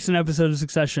most recent episode of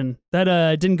Succession, that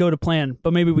didn't go to plan,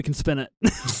 but maybe we can spin it.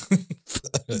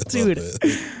 Dude.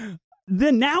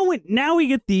 Then now we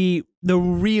get the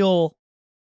real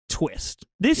twist.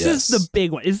 This is the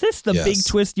big one. Is this the big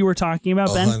twist you were talking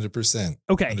about, Ben? 100%.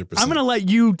 Okay. 100%. I'm going to let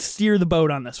you steer the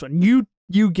boat on this one.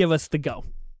 You give us the go.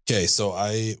 Okay. So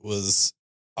I was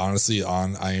honestly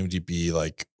on IMDb,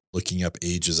 like looking up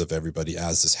ages of everybody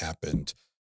as this happened.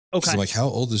 Okay. So I'm like, how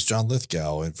old is John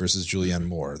Lithgow versus Julianne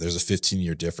Moore? There's a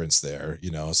 15-year difference there.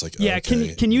 It's like, yeah.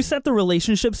 okay. Can you set the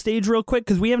relationship stage real quick?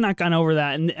 Because we have not gone over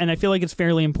that. And I feel like it's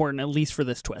fairly important, at least for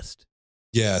this twist.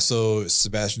 Yeah. So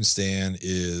Sebastian Stan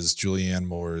is Julianne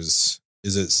Moore's,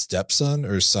 is it stepson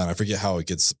or son? I forget how it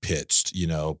gets pitched,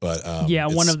 but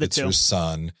one of the it's two. her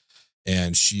son.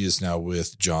 And she is now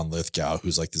with John Lithgow,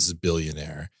 who's like this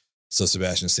billionaire. So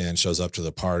Sebastian Stan shows up to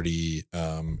the party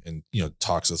and,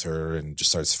 talks with her and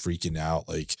just starts freaking out.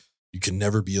 Like, you can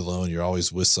never be alone. You're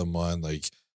always with someone, like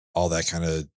all that kind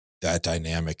of that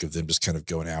dynamic of them just kind of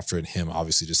going after it. And him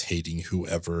obviously just hating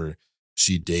whoever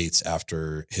she dates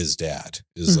after his dad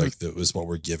is like, that was what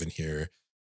we're given here.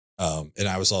 And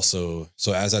I was also,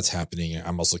 so as that's happening,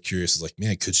 I'm also curious, is like,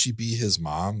 man, could she be his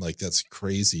mom? Like, that's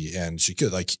crazy. And she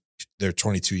could, like, they're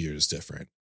 22 years different.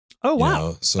 Oh,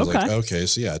 wow. So like, okay,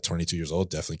 so yeah, 22 years old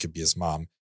definitely could be his mom.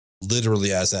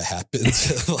 Literally, as that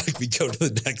happens, like, we go to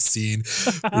the next scene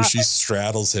where she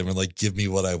straddles him and like, give me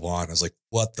what I want. I was like,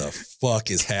 what the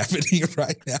fuck is happening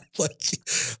right now? Like,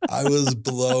 I was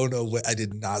blown away. I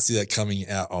did not see that coming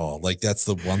at all. Like, that's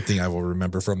the one thing I will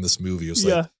remember from this movie. It was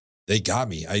like, they got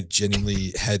me. I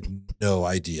genuinely had no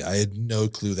idea. I had no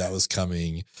clue that was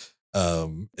coming.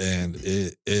 And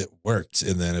it worked.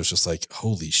 And then it was just like,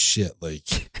 holy shit.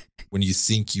 Like, when you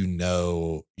think,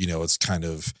 it's kind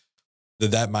of,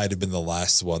 that might have been the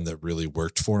last one that really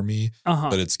worked for me,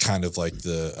 but it's kind of like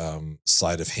the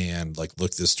sleight of hand, like,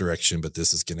 look this direction, but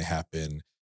this is going to happen.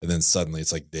 And then suddenly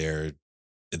it's like, they're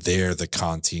the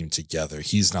con team together.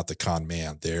 He's not the con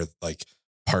man. They're like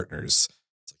partners.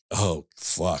 It's like, oh,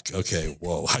 fuck. Okay.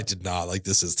 Whoa. I did not, like,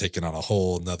 this is taking on a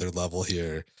whole nother level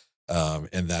here.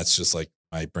 And that's just like,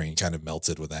 my brain kind of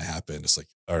melted when that happened. It's like,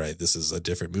 all right, this is a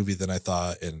different movie than I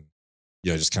thought. And,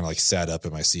 just kind of like sat up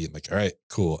in my seat and like, all right,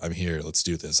 cool. I'm here. Let's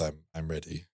do this. I'm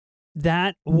ready.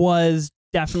 That was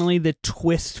definitely the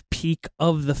twist peak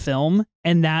of the film.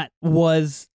 And that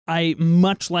was,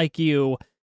 much like you,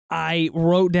 I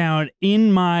wrote down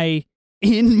in my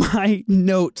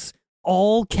notes,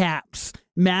 all caps,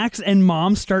 Max and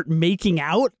Mom start making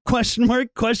out, ?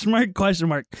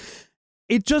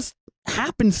 It just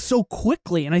happened so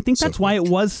quickly. And I think that's why it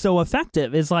was so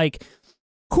effective, is like,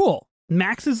 cool.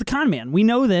 Max is the con man. We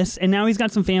know this. And now he's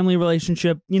got some family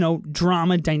relationship,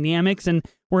 drama dynamics, and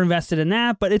we're invested in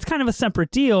that, but it's kind of a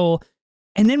separate deal.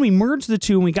 And then we merged the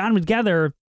two and we got them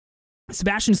together.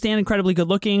 Sebastian Stan, incredibly good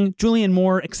looking. Julianne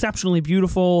Moore, exceptionally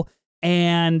beautiful,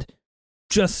 and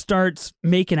just starts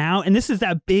making out. And this is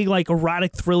that big, like,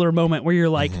 erotic thriller moment where you're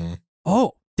like,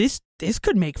 oh, this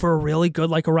could make for a really good,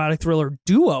 like, erotic thriller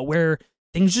duo where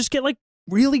things just get, like,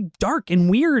 really dark and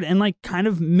weird and, like, kind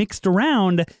of mixed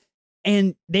around.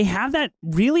 And they have that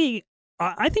really,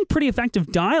 I think, pretty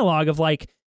effective dialogue of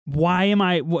like, why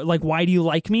do you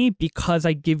like me? Because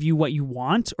I give you what you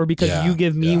want, or because you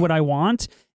give me what I want.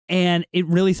 And it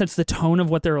really sets the tone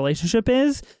of what their relationship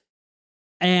is.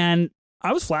 And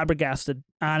I was flabbergasted,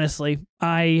 honestly.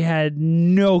 I had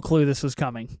no clue this was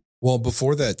coming. Well,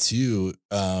 before that too,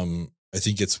 I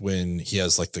think it's when he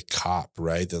has like the cop,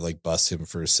 right, that like busts him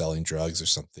for selling drugs or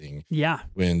something. Yeah.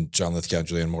 When John Lithgow and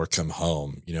Julianne Moore come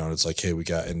home, and it's like, hey,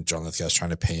 and John Lithgow's trying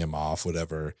to pay him off,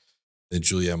 whatever. Then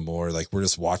Julianne Moore, like, we're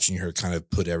just watching her kind of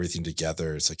put everything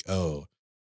together. It's like, oh,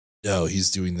 no, he's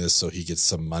doing this so he gets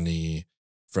some money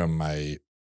from my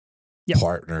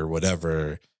partner,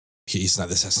 whatever.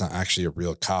 That's not actually a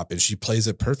real cop. And she plays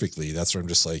it perfectly. That's where I'm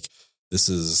just like,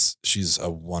 she's a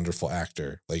wonderful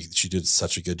actor. Like, she did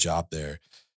such a good job there.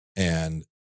 And,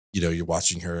 you're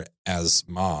watching her as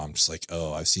Mom, just like,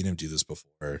 oh, I've seen him do this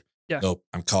before. Yeah. Nope,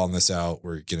 I'm calling this out.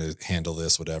 We're going to handle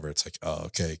this, whatever. It's like, oh,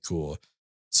 okay, cool.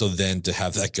 So then to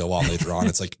have that go on later on,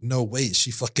 it's like, no, wait,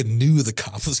 she fucking knew the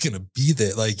cop was going to be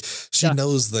there. Like, she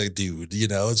knows the dude,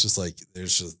 it's just like,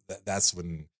 that's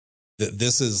when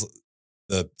this is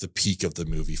the peak of the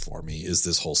movie for me, is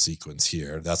this whole sequence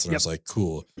here. That's when I was like,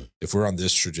 cool. If we're on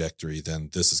this trajectory, then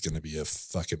this is going to be a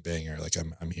fucking banger. Like,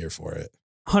 I'm here for it.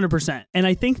 100%. And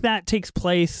I think that takes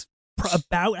place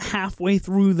about halfway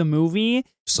through the movie.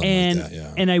 Something like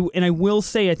that, yeah. And I will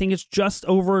say, I think it's just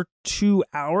over 2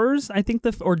 hours. I think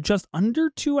or just under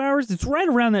 2 hours. It's right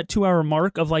around that 2 hour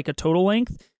mark of like a total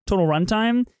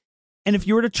runtime. And if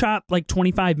you were to chop like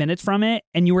 25 minutes from it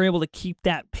and you were able to keep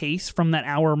that pace from that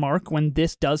hour mark when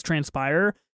this does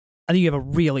transpire, I think you have a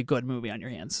really good movie on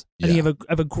your hands. I think you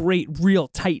have a great, real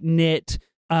tight knit,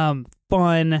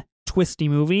 fun, twisty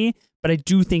movie. But I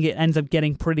do think it ends up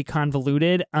getting pretty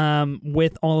convoluted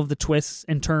with all of the twists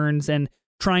and turns and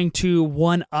trying to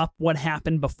one up what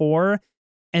happened before.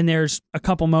 And there's a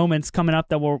couple moments coming up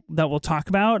that we'll talk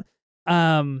about.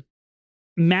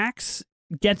 Max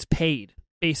gets paid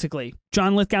basically.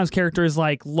 John Lithgow's character is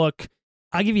like, look,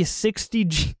 I'll give you 60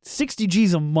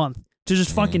 G's a month to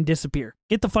just fucking disappear.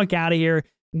 Get the fuck out of here.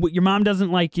 Your mom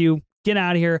doesn't like you. Get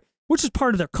out of here, which is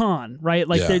part of their con, right?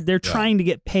 Like they're trying to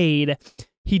get paid.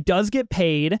 He does get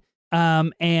paid,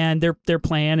 and their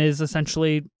plan is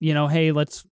essentially, hey,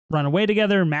 let's run away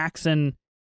together. Max and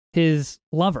his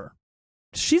lover.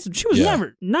 She was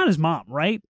never not his mom,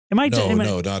 right?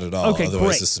 No, not at all. Okay, otherwise,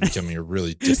 great. this is becoming a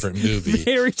really different movie.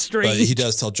 Very strange. But he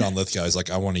does tell John Lithgow, he's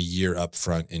like, I want a year up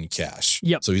front in cash.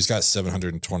 Yep. So he's got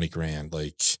 $720,000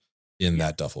 like in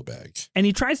that duffel bag. And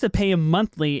he tries to pay him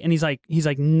monthly, and he's like,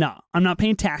 no, I'm not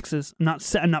paying taxes.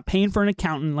 I'm not paying for an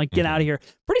accountant. Like, get out of here.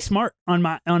 Pretty smart on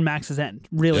Max's end,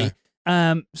 really.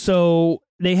 Yeah. So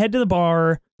they head to the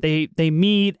bar. They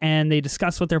meet and they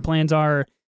discuss what their plans are.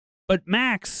 But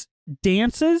Max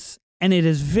dances. And it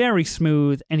is very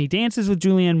smooth, and he dances with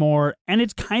Julianne Moore, and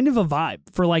it's kind of a vibe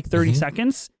for like 30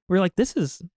 seconds. We're like, this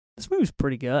movie's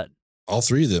pretty good. All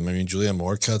three of them. I mean, Julianne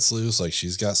Moore cuts loose, like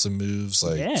she's got some moves,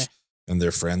 like, and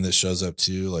their friend that shows up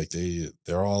too, like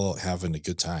they're all having a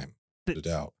good time. No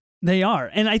doubt. They are,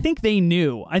 and I think they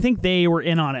knew. I think they were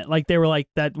in on it. Like they were like,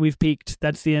 that we've peaked.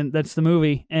 That's the end. That's the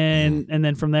movie, and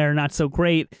then from there, not so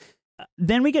great.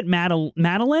 Then we get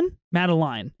Madeline.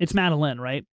 It's Madeline,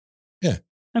 right? Yeah.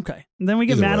 Okay. Then we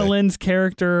get Madeline's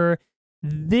character.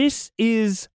 This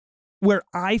is where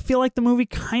I feel like the movie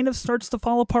kind of starts to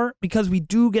fall apart, because we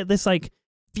do get this like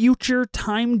future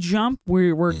time jump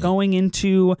where we're going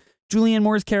into Julianne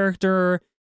Moore's character,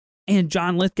 and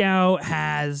John Lithgow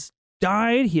has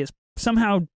died. He has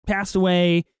somehow passed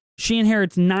away. She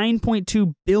inherits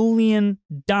 $9.2 billion.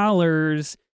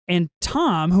 And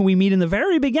Tom, who we meet in the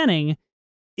very beginning,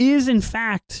 is in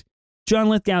fact John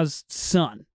Lithgow's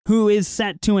son, who is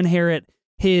set to inherit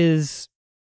his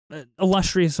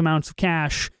illustrious amounts of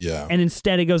cash. Yeah. And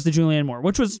instead it goes to Julianne Moore,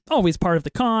 which was always part of the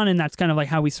con, and that's kind of like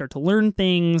how we start to learn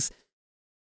things.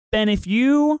 Ben, if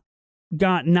you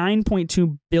got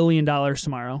 $9.2 billion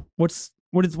tomorrow, what's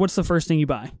the first thing you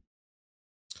buy?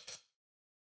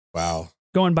 Wow.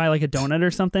 Go and buy like a donut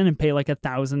or something and pay like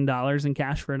 $1,000 in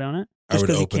cash for a donut? I would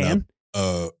open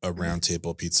up a Round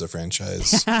Table pizza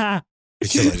franchise.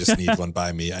 Because I just need one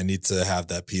by me. I need to have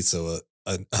that pizza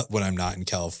when I'm not in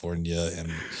California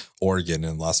and Oregon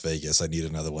and Las Vegas. I need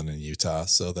another one in Utah.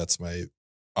 So that's my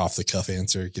off the cuff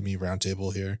answer. Give me Round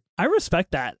Table here. I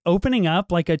respect that. Opening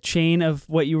up like a chain of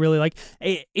what you really like.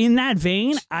 In that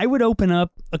vein, I would open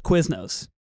up a Quiznos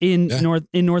in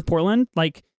North Portland.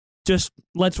 Like, just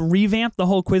let's revamp the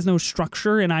whole Quiznos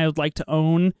structure, and I would like to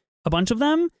own a bunch of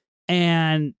them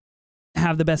and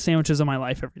have the best sandwiches of my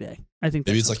life every day. I think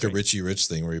maybe it's like great. A Richie Rich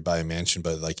thing where you buy a mansion,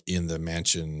 but like in the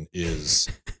mansion is,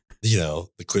 the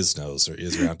Quiznos or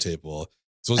is Round Table.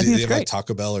 So they have like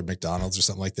Taco Bell or McDonald's or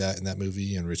something like that in that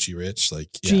movie and Richie Rich. Like,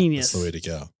 genius. That's the way to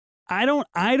go. I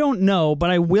don't know, but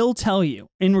I will tell you,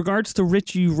 in regards to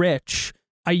Richie Rich,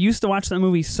 I used to watch that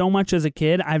movie so much as a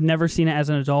kid. I've never seen it as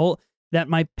an adult, that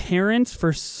my parents,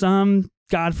 for some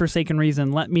godforsaken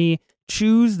reason, let me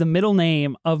choose the middle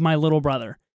name of my little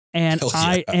brother. And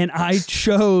I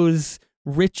chose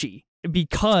Richie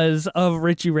because of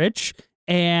Richie Rich,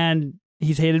 and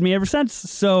he's hated me ever since.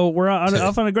 So we're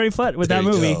off on a great foot with that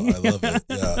movie. I love it.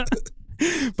 Yeah.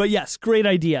 But yes, great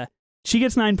idea. She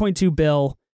gets 9.2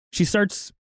 bill. She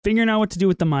starts figuring out what to do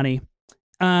with the money.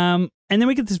 And then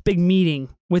we get this big meeting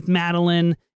with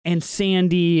Madeline and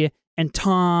Sandy and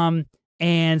Tom.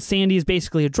 And Sandy is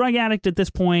basically a drug addict at this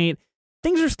point.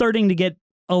 Things are starting to get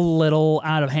a little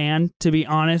out of hand, to be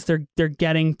honest. They're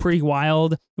getting pretty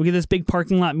wild. We get this big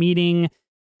parking lot meeting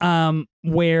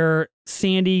where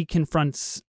Sandy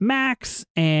confronts Max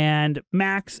and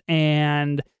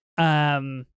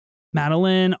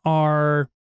Madeline are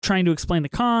trying to explain the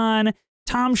con.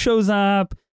 Tom shows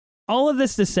up. All of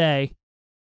this to say,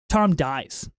 Tom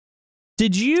dies.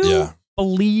 Did you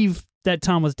believe that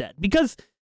Tom was dead? Because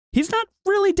he's not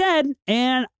really dead,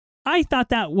 and I thought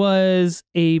that was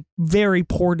a very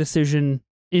poor decision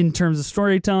in terms of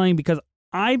storytelling, because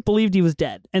I believed he was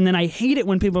dead. And then I hate it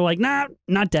when people are like, nah,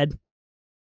 not dead.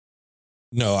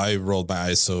 No, I rolled my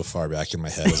eyes so far back in my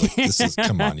head. I was like,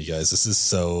 come on, you guys. This is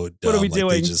so dumb. What are we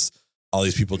doing? All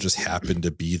these people just happen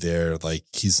to be there. Like,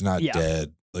 he's not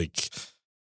dead. Like,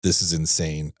 this is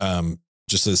insane.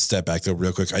 Just to step back though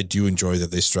real quick, I do enjoy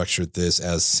that they structured this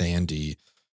as Sandy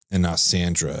and not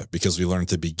Sandra, because we learned at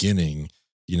the beginning,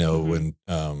 when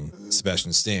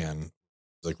Sebastian Stan,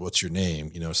 like, what's your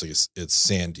name? It's like, it's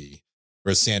Sandy,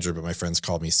 or it's Sandra, but my friends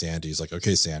called me Sandy. He's like,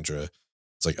 okay, Sandra.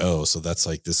 It's like, oh, so that's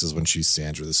like, this is when she's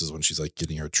Sandra. This is when she's like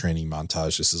getting her training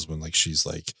montage. This is when like she's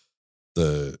like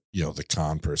the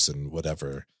con person,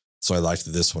 whatever. So I liked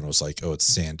that this one was like, oh, it's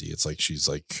Sandy. It's like she's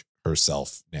like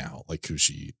herself now, like who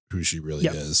she really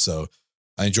is. So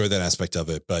I enjoyed that aspect of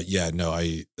it. But yeah, no,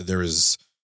 there is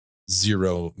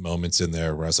zero moments in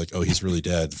there where I was like, oh, he's really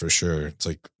dead for sure. It's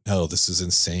like, no, this is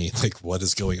insane. Like, what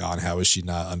is going on? How is she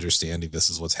not understanding this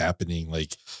is what's happening?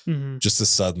 Like, just to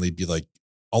suddenly be like,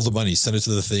 all the money, send it to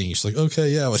the thing. She's like, okay,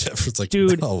 yeah, whatever. It's like,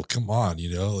 dude, no, come on,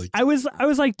 like I was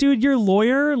like, dude, your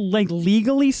lawyer, like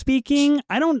legally speaking,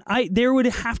 there would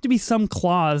have to be some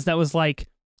clause that was like,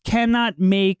 cannot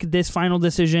make this final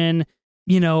decision,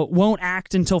 won't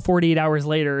act until 48 hours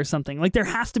later or something. Like there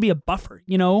has to be a buffer,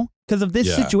 because of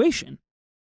this situation.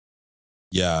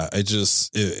 Yeah,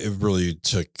 it really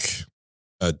took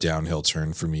a downhill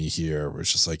turn for me here, where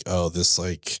it's just like, oh, this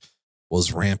like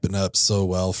was ramping up so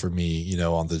well for me,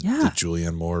 on the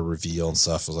Julianne Moore reveal and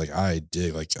stuff. I was like, I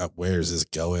dig, like, where is this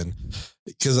going?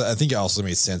 Because I think it also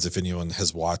made sense if anyone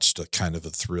has watched a kind of a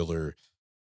thriller,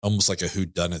 almost like a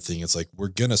whodunit thing. It's like, we're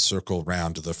going to circle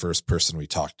around to the first person we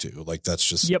talk to. Like, that's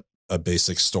just a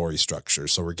basic story structure.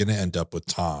 So we're going to end up with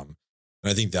Tom.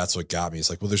 And I think that's what got me. It's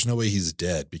like, well, there's no way he's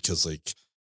dead because like,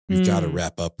 we've got to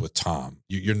wrap up with Tom.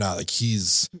 You're not like,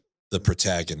 he's the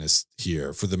protagonist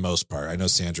here for the most part. I know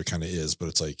Sandra kind of is, but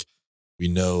it's like, we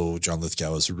know John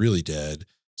Lithgow is really dead.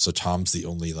 So Tom's the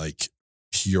only like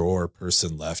pure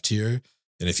person left here.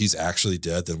 And if he's actually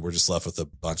dead, then we're just left with a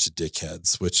bunch of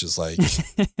dickheads, which is like,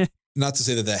 not to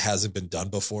say that hasn't been done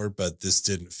before, but this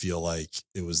didn't feel like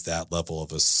it was that level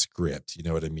of a script. You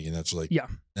know what I mean? That's like,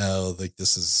 no, like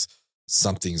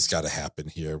something's got to happen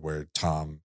here where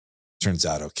Tom turns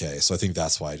out okay. So I think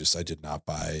that's why I did not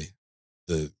buy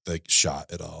the shot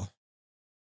at all.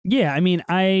 Yeah, I mean,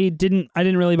 I didn't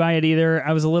really buy it either.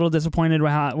 I was a little disappointed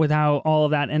with how all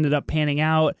of that ended up panning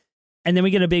out. And then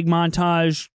we get a big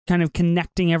montage kind of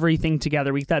connecting everything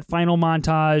together. We get that final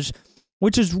montage,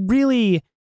 which is really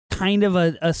kind of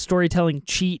a storytelling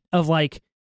cheat of like,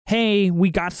 hey,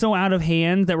 we got so out of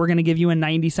hand that we're going to give you a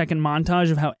 90-second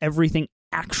montage of how everything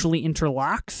actually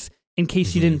interlocks in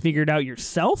case you didn't figure it out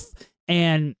yourself.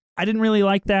 And I didn't really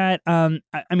like that. I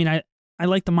mean, I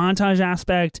like the montage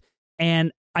aspect,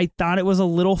 and I thought it was a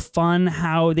little fun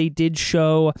how they did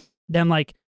show them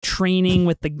like training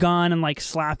with the gun and like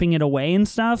slapping it away and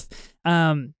stuff.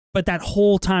 But that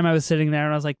whole time I was sitting there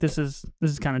and I was like, this is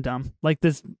kind of dumb. Like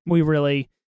this, we really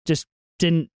just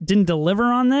didn't deliver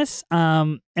on this.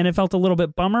 And it felt a little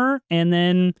bit bummer. And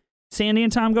then Sandy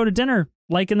and Tom go to dinner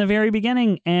like in the very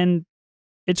beginning, and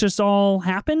it just all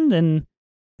happened, and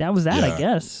that was that, I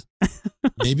guess.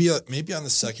 maybe on the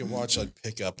second watch I'd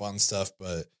pick up on stuff,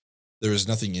 but there was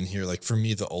nothing in here. Like for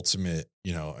me, the ultimate,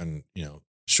 and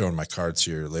showing my cards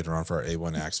here later on for our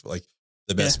A1 acts, but like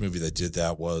the best movie that did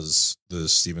that was the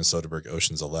Steven Soderbergh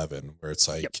Ocean's 11, where it's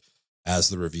like, as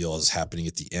the reveal is happening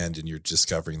at the end and you're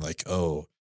discovering like, oh,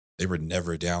 they were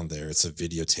never down there. It's a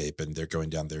videotape and they're going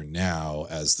down there now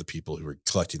as the people who were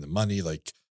collecting the money,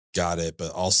 like got it.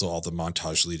 But also all the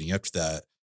montage leading up to that,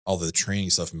 all the training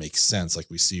stuff makes sense. Like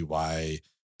we see why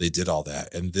they did all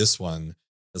that. And this one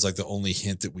is like the only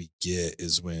hint that we get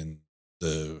is when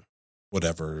the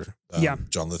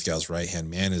John Lithgow's right-hand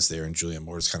man is there and Julianne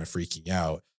Moore is kind of freaking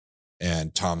out.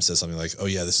 And Tom says something like, oh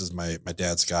yeah, this is my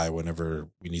dad's guy whenever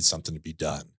we need something to be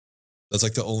done. That's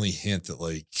like the only hint that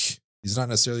like, he's not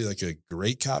necessarily like a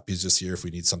great cop. He's just here if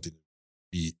we need something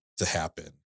to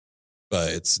happen. But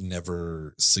it's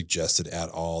never suggested at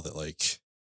all that like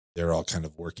they're all kind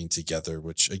of working together,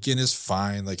 which again is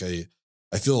fine. Like I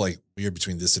feel like weird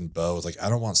between this and BEAU. Like I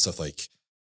don't want stuff like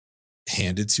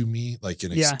handed to me, like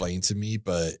and explained to me,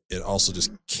 but it also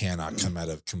just cannot come out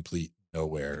of complete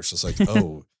nowhere. It's just like,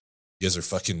 oh, you guys are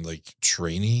fucking like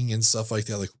training and stuff like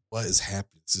that. Like what is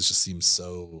happening? This just seems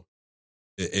so.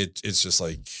 It's just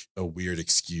like a weird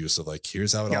excuse of like,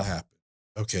 here's how it all happened.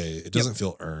 Okay, it doesn't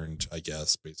feel earned, I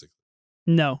guess, basically.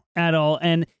 No, at all.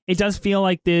 And it does feel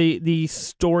like the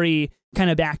story kind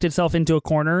of backed itself into a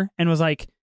corner and was like,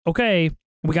 okay,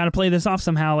 we got to play this off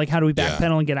somehow. Like, how do we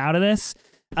backpedal and get out of this?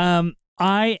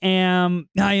 I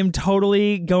am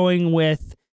totally going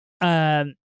with,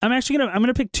 I'm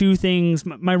gonna pick two things.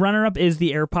 My runner up is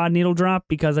the AirPod needle drop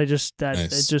because it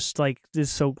just like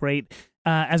is so great.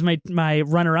 As my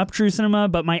runner up true cinema,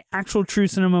 but my actual true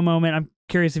cinema moment, I'm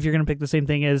curious if you're going to pick the same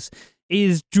thing, is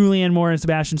Julianne Moore and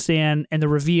Sebastian Stan and the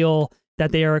reveal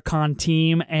that they are a con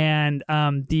team, and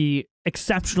the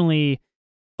exceptionally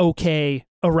okay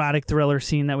erotic thriller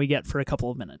scene that we get for a couple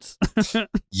of minutes.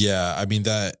 Yeah, I mean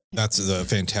that's a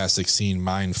fantastic scene.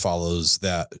 Mine follows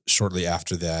that shortly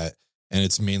after that, and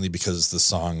it's mainly because the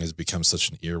song has become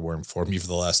such an earworm for me for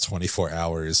the last 24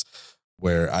 hours,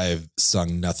 where I have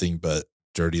sung nothing but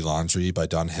Dirty Laundry by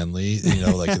Don Henley,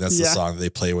 like that's the song they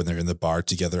play when they're in the bar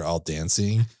together, all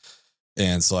dancing.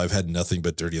 And so I've had nothing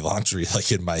but Dirty Laundry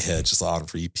like in my head, just on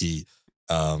repeat.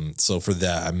 So for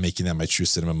that, I'm making that my true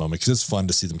cinema moment, because it's fun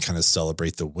to see them kind of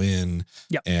celebrate the win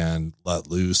and let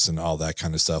loose and all that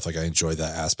kind of stuff. Like I enjoy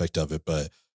that aspect of it, but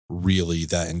really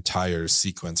that entire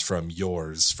sequence from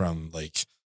like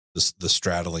the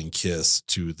straddling kiss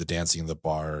to the dancing in the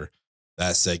bar,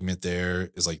 that segment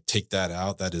there is like, take that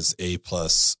out. That is A+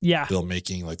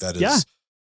 filmmaking. Like that is,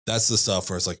 that's the stuff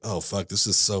where it's like, oh fuck, this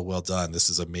is so well done. This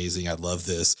is amazing. I love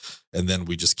this. And then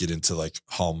we just get into like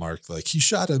Hallmark, like he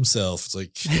shot himself. It's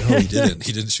like, no, he didn't.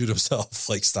 He didn't shoot himself.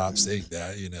 Like, stop saying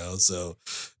that, So,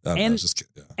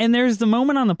 and there's the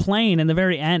moment on the plane in the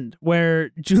very end where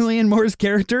Julianne Moore's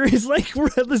character is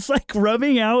like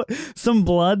rubbing out some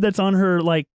blood that's on her,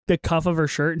 like the cuff of her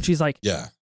shirt. And she's like,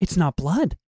 it's not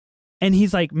blood. And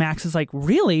he's like, Max is like,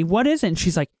 really? What is it? And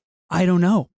she's like, I don't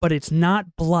know, but it's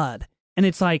not blood. And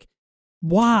it's like,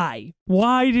 why?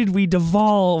 Why did we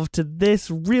devolve to this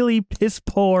really piss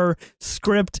poor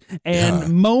script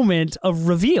and moment of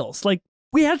reveals? Like,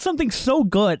 we had something so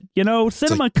good,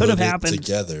 cinema could have happened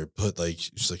together. But like,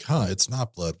 she's like, it's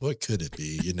not blood. What could it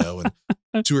be?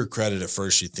 And to her credit, at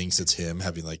first she thinks it's him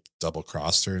having like double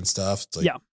crossed her and stuff. It's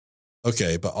like,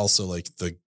 okay. But also like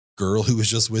the girl who was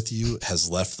just with you has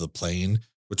left the plane,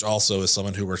 which also is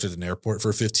someone who worked at an airport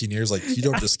for 15 years. Like you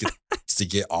don't just get to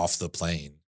get off the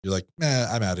plane. You're like,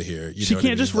 I'm out of here. She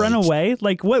can't just run away.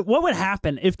 Like what would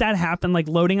happen if that happened? Like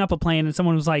loading up a plane and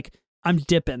someone was like, I'm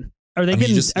dipping. Are they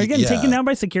getting taken down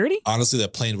by security? Honestly,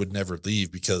 that plane would never leave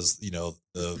because,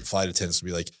 the flight attendants would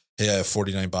be like, hey, I have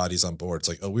 49 bodies on board. It's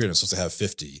like, oh, weird. I'm supposed to have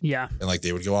 50. Yeah. And like,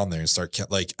 they would go on there and start,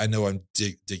 like, I know I'm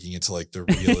digging into like the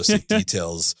realistic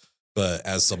details, but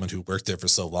as someone who worked there for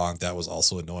so long, that was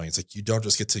also annoying. It's like, you don't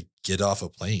just get to get off a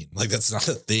plane. Like, that's not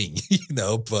a thing,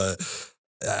 but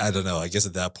I don't know. I guess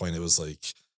at that point, it was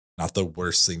like not the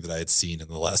worst thing that I had seen in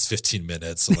the last 15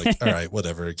 minutes. I'm like, all right,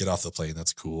 whatever, get off the plane.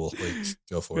 That's cool. Like,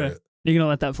 go for it. You're going to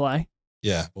let that fly?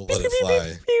 Yeah, we'll let it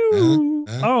fly.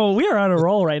 Oh, we are on a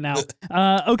roll right now.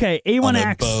 Okay,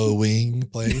 A1X.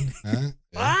 Boeing plane.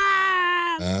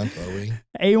 Boeing.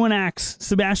 A1X,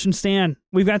 Sebastian Stan.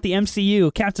 We've got the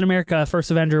MCU, Captain America, First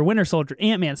Avenger, Winter Soldier,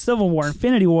 Ant-Man, Civil War,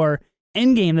 Infinity War,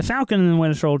 Endgame, The Falcon and the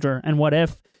Winter Soldier, and What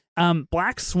If.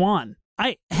 Black Swan.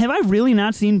 Have I really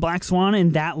not seen Black Swan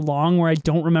in that long where I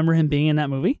don't remember him being in that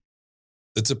movie?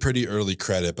 It's a pretty early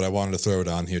credit, but I wanted to throw it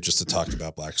on here just to talk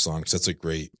about Black Swan because that's a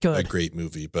great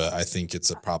movie, but I think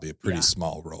it's probably a pretty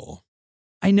small role.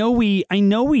 I know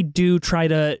we do try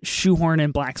to shoehorn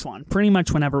in Black Swan pretty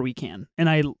much whenever we can, and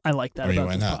I like that about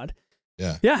this pod.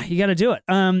 Yeah, you got to do it.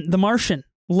 The Martian,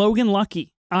 Logan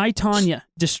Lucky, I, Tonya,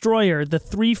 Destroyer, The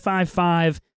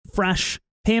 355, Fresh,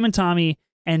 Pam and Tommy,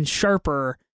 and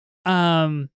Sharper.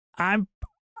 I'm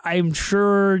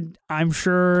sure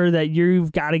that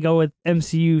you've got to go with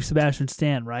MCU Sebastian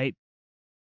Stan, right?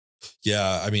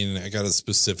 Yeah, I mean, I got to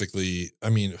specifically,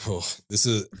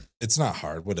 it's not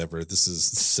hard, whatever. This is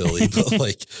silly, but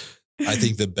like, I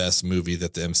think the best movie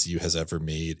that the MCU has ever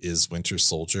made is Winter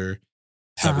Soldier.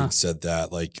 Having said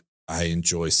that, like, I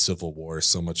enjoy Civil War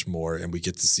so much more, and we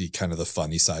get to see kind of the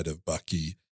funny side of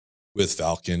Bucky with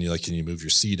Falcon. You're like, can you move your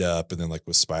seat up? And then like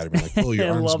with Spider-Man, like, oh,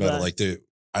 your arm's metal. Like,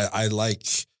 I like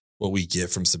what we get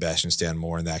from Sebastian Stan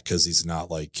more in that because he's not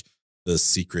like the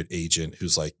secret agent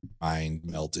who's like mind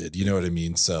melded. You know what I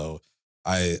mean? So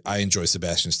I enjoy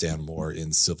Sebastian Stan more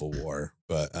in Civil War,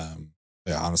 but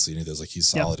honestly, any of those, like, he's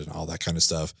solid and all that kind of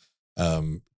stuff.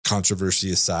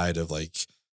 Controversy aside of like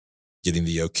getting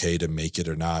the okay to make it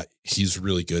or not, he's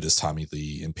really good as Tommy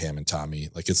Lee and Pam and Tommy.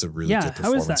 Like, it's a really good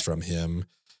performance from him.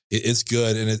 It's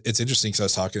good. And it's interesting because I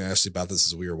was talking to Ashley about this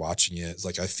as we were watching it. It's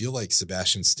like, I feel like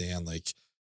Sebastian Stan, like,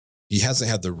 he hasn't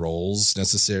had the roles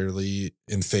necessarily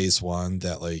in phase one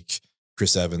that like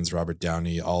Chris Evans, Robert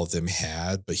Downey, all of them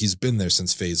had, but he's been there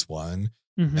since phase one.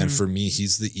 Mm-hmm. And for me,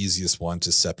 he's the easiest one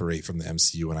to separate from the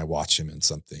MCU when I watch him in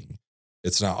something.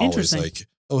 It's not always like,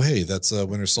 oh, hey, that's a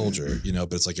Winter Soldier,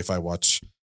 but it's like if I watch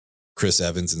Chris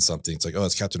Evans in something, it's like, oh,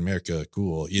 it's Captain America.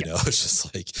 Cool. It's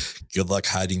just like, good luck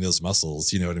hiding those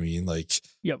muscles. You know what I mean? Like,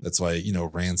 that's why,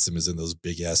 Ransom is in those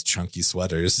big ass chunky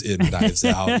sweaters in Knives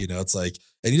Out, it's like,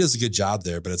 and he does a good job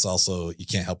there, but it's also, you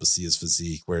can't help but see his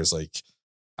physique. Whereas like,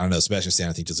 I don't know, Sebastian Stan,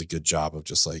 I think, does a good job of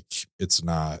just like,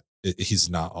 he's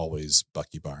not always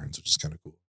Bucky Barnes, which is kind of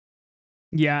cool.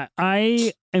 Yeah,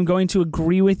 I am going to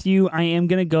agree with you. I am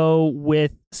going to go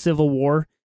with Civil War.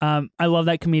 I love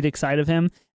that comedic side of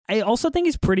him. I also think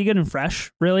he's pretty good and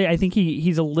fresh, really. I think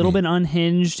he's a little bit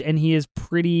unhinged, and he is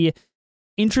pretty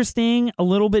interesting, a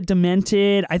little bit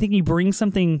demented. I think he brings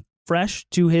something fresh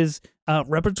to his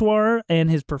repertoire and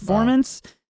his performance.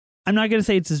 Wow. I'm not going to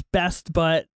say it's his best,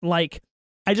 but like,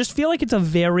 I just feel like it's a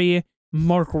very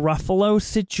Mark Ruffalo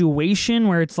situation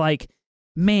where it's like,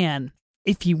 man,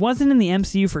 if he wasn't in the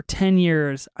MCU for 10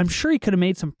 years, I'm sure he could have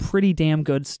made some pretty damn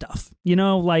good stuff. You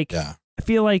know, like, yeah. I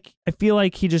feel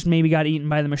like he just maybe got eaten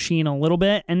by the machine a little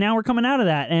bit, and now we're coming out of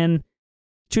that and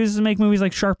chooses to make movies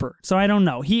like Sharper. So I don't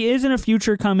know. He is in a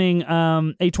future coming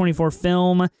A24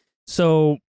 film,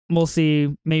 so we'll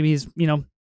see. Maybe he's, you know,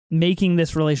 making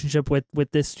this relationship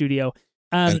with this studio.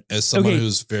 And as someone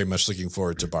who's very much looking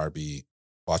forward to Barbie,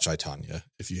 watch I, Tonya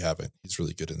if you haven't. He's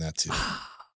really good in that too.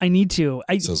 I need to.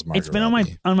 It's been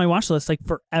on my watch list like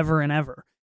forever and ever.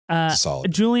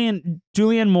 Solid.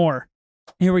 Julianne Moore.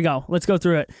 Here we go. Let's go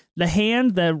through it. The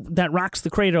Hand that Rocks the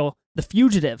Cradle, The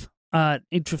Fugitive.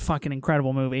 It's a fucking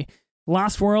incredible movie.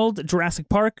 Lost World, Jurassic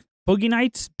Park, Boogie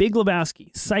Nights, Big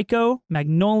Lebowski, Psycho,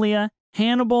 Magnolia,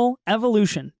 Hannibal,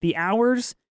 Evolution, The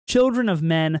Hours, Children of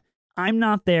Men, I'm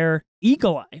Not There,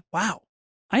 Eagle Eye. Wow.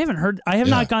 I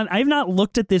have not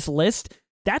looked at this list.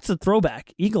 That's a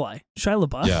throwback. Eagle Eye. Shia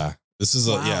LaBeouf. Yeah. This is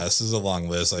a long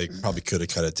list. I probably could have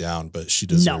cut it down, but she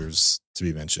deserves to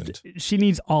be mentioned. She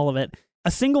needs all of it. A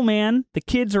Single Man, The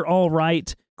Kids Are All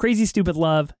Right, Crazy Stupid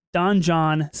Love, Don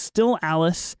John, Still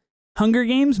Alice, Hunger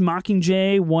Games,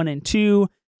 Mockingjay 1 and 2,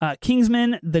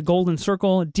 Kingsman, The Golden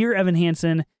Circle, Dear Evan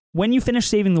Hansen, When You Finish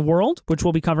Saving the World, which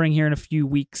we'll be covering here in a few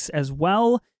weeks as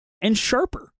well, and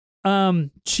Sharper.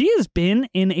 She has been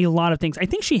in a lot of things. I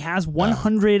think she has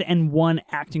 101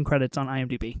 acting credits on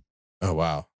IMDb. Oh,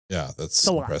 wow. Yeah, that's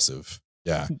impressive.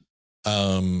 Yeah.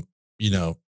 You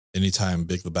know, anytime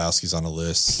Big Lebowski's on a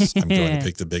list, I'm going to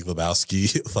pick the Big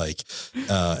Lebowski,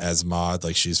 as Maude.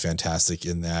 Like, she's fantastic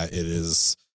in that. It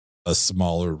is a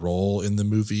smaller role in the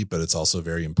movie, but it's also a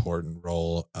very important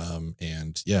role.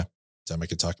 And yeah, time I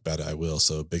can talk about it, I will.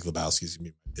 So Big Lebowski's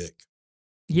going to be my pick.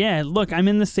 Yeah, look, I'm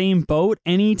in the same boat.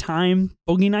 Anytime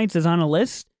Boogie Nights is on a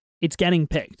list, it's getting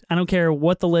picked. I don't care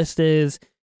what the list is.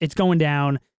 It's going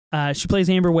down. She plays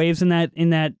Amber Waves in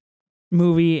that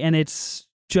movie, and it's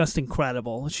just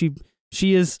incredible. She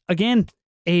is, again,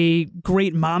 a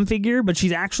great mom figure, but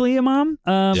she's actually a mom,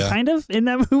 kind of, in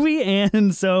that movie.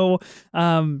 And so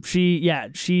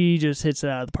she just hits it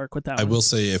out of the park with that one. I will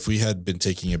say, if we had been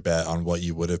taking a bet on what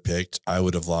you would have picked, I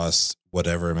would have lost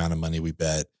whatever amount of money we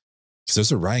bet. Because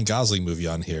there's a Ryan Gosling movie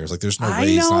on here. It's like, there's no way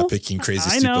he's not picking Crazy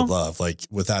Stupid Love. Like,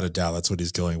 without a doubt, that's what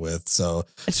he's going with. So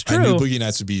it's true. I knew Boogie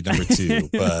Nights would be number 2,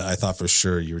 but I thought for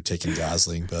sure you were taking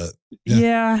Gosling. But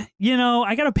yeah, you know,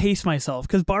 I got to pace myself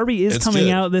because Barbie is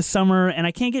coming out this summer, and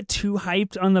I can't get too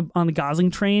hyped on the Gosling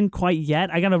train quite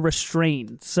yet. I got to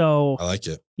restrain. So I like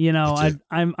it. You know,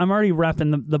 I'm already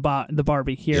repping the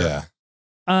Barbie here.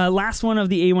 Yeah. Last one of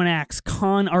the A1 acts,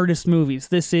 con artist movies.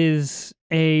 This is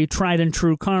a tried and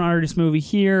true con artist movie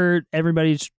here.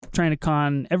 Everybody's trying to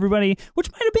con everybody, which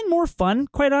might have been more fun,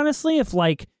 quite honestly, if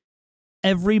like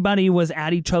everybody was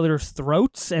at each other's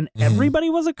throats and everybody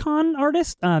was a con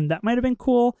artist. That might have been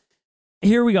cool.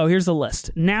 Here we go. Here's the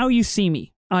list. Now You See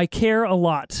Me, I Care a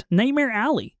Lot, Nightmare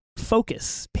Alley,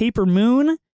 Focus, Paper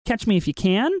Moon, Catch Me If You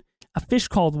Can, A Fish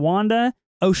Called Wanda,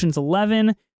 Ocean's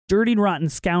 11, Dirty Rotten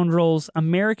Scoundrels,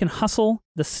 American Hustle,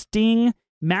 The Sting,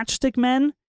 Matchstick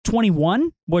Men,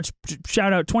 21, which,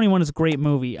 shout out, 21 is a great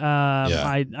movie.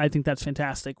 I think that's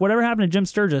fantastic. Whatever happened to Jim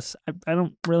Sturgis? I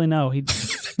don't really know. He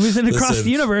was in Across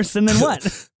the Universe, and then what?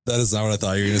 That is not what I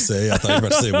thought you were going to say. I thought you were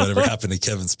about to say whatever happened to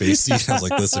Kevin Spacey. I was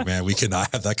like, listen, man, we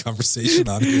cannot have that conversation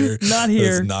on here. Not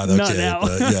here. That's not okay. Not now.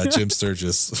 But yeah, Jim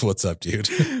Sturgis, what's up, dude?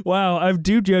 Wow, I've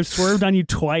swerved on you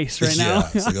twice right now.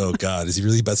 It's like, oh God, is he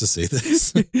really about to say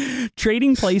this?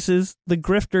 Trading Places, The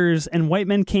Grifters, and White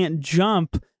Men Can't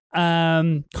Jump.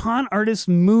 Con artist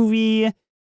movie.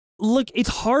 Look, it's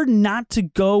hard not to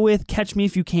go with Catch Me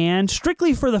If You Can,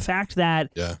 strictly for the fact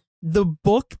that the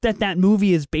book that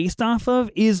movie is based off of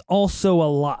is also a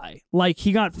lie. Like,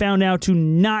 he got found out to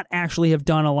not actually have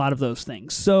done a lot of those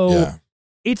things. So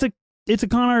it's a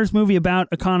con artist movie about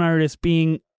a con artist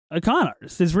being a con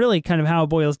artist is really kind of how it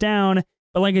boils down.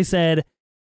 But like I said,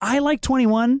 I like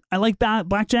 21. I like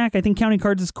Blackjack. I think Counting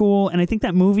Cards is cool. And I think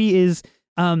that movie is,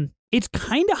 it's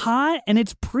kind of hot and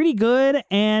it's pretty good.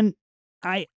 And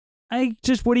I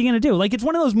just, what are you going to do? Like, it's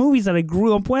one of those movies that I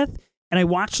grew up with and I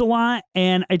watched a lot,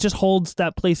 and it just holds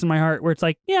that place in my heart where it's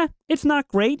like, yeah, it's not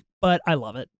great, but I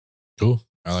love it. Cool.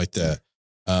 I like that.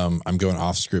 I'm going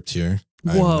off script here.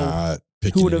 Whoa. I'm not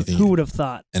picking anything. Who would have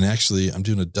thought? And actually, I'm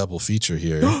doing a double feature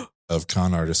here of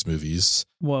con artist movies.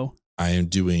 Whoa. I am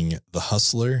doing The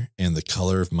Hustler and The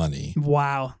Color of Money.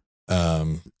 Wow.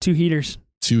 2 heaters.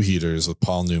 two heaters with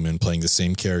Paul Newman playing the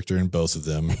same character in both of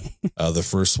them. The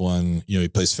first one, he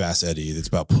plays Fast Eddie. It's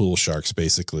about pool sharks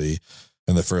basically.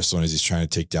 And the first one is he's trying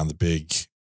to take down the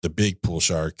big pool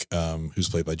shark, who's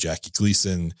played by Jackie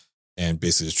Gleason, and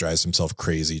basically just drives himself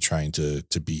crazy trying to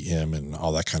beat him and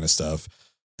all that kind of stuff.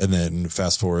 And then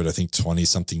fast forward, I think 20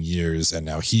 something years. And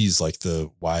now he's like the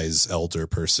wise elder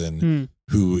person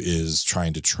who is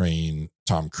trying to train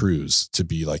Tom Cruise to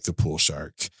be like the pool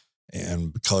shark.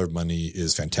 And Color of Money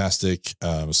is fantastic.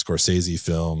 Scorsese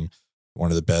film,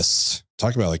 one of the best.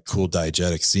 Talk about like cool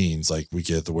diegetic scenes. Like we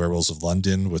get the Werewolves of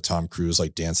London with Tom Cruise,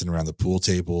 like dancing around the pool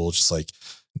table, just like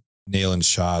nailing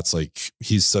shots. Like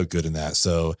he's so good in that.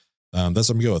 So that's what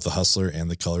I'm going with, The Hustler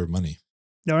and The Color of Money.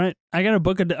 All right. I got to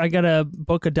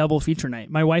book a double feature night.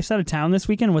 My wife's out of town this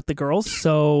weekend with the girls,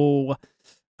 so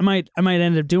I might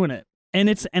end up doing it. And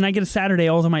I get a Saturday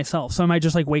all to myself. So I might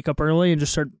just like wake up early and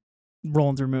just start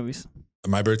rolling through movies.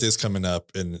 My birthday's coming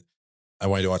up and I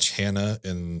want you to watch Hannah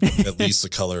and at least The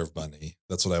Color of Money.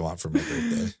 That's what I want for my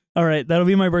birthday. All right. That'll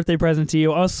be my birthday present to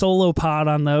you. I'll solo pod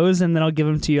on those and then I'll give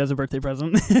them to you as a birthday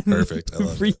present. Perfect. I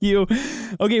love for it. you.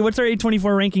 Okay. What's our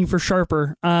A24 ranking for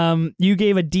Sharper? You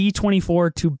gave a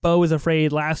D24 to BEAU Is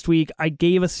Afraid last week. I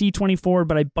gave a C24,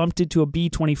 but I bumped it to a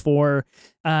B24.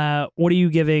 What are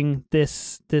you giving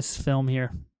this film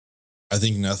here? I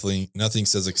think nothing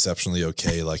says exceptionally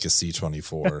okay like a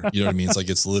C24. You know what I mean? It's like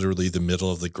it's literally the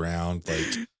middle of the ground.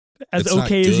 Like as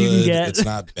okay as you can get. It's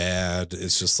not bad.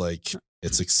 It's just like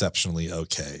it's exceptionally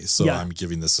okay. So yeah. I'm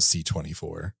giving this a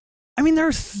C24. I mean,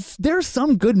 there's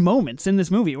some good moments in this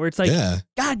movie where it's like,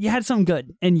 God, you had some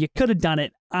good and you could have done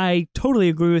it. I totally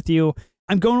agree with you.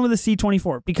 I'm going with a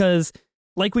C24 because,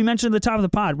 like we mentioned at the top of the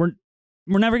pod, we're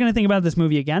never going to think about this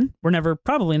movie again. We're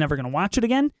probably never going to watch it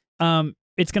again.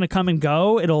 It's going to come and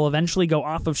go. It'll eventually go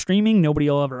off of streaming. Nobody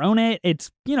will ever own it.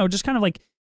 It's, just kind of like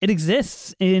it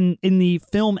exists in the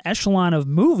film echelon of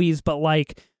movies, but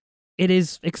like it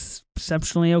is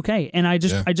exceptionally okay. And I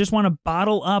just want to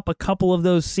bottle up a couple of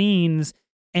those scenes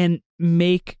and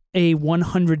make a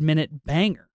 100-minute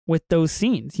banger with those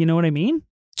scenes. You know what I mean?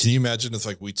 Can you imagine if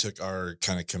like we took our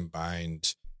kind of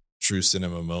combined true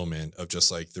cinema moment of just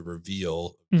like the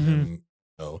reveal of him,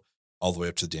 all the way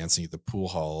up to dancing at the pool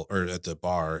hall or at the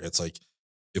bar? It's like,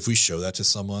 if we show that to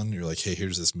someone, you're like, hey,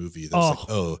 here's this movie. That's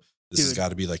this has got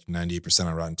to be like 98%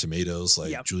 on Rotten Tomatoes.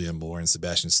 Like Julianne Moore and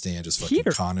Sebastian Stan just fucking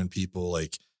conning people.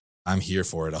 Like I'm here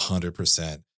for it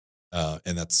 100%.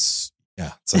 And that's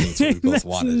what we both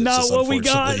wanted. It's not just, what we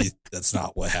got. That's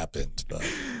not what happened. But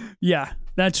yeah,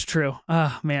 that's true.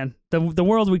 Man, the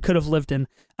world we could have lived in.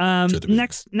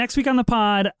 Next week on the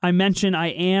pod, I mentioned I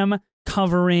am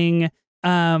covering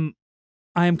A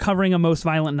Most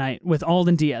Violent Night with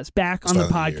Alden Diaz back on the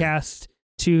podcast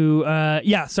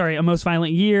A Most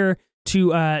Violent Year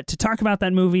to talk about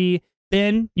that movie.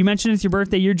 Ben, you mentioned it's your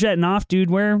birthday. You're jetting off, dude.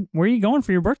 Where are you going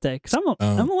for your birthday? Because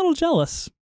I'm a little jealous.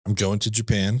 I'm going to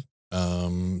Japan.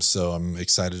 So I'm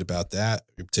excited about that.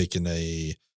 I'm taking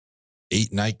a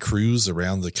 8-night cruise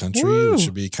around the country, which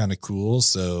should be kind of cool.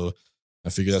 So I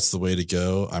figure that's the way to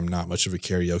go. I'm not much of a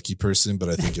karaoke person, but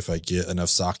I think if I get enough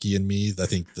sake in me, I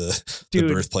think the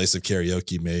birthplace of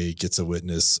karaoke may get to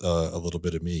witness a little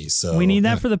bit of me. So we need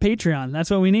that for the Patreon.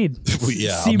 That's what we need.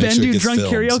 See Ben do drunk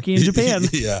filmed. Karaoke in Japan.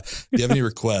 Yeah. If you have any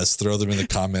requests, throw them in the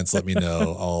comments. Let me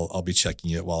know. I'll be checking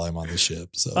it while I'm on the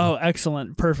ship. So. Oh,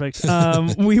 excellent. Perfect.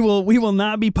 We will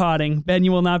not be potting. Ben,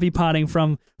 you will not be potting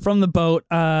from the boat.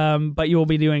 But you will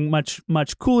be doing much,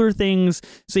 much cooler things.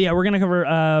 So yeah, we're going to cover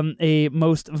A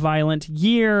Most Violent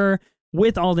Year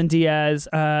with Alden Diaz.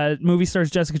 Movie stars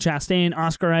Jessica Chastain,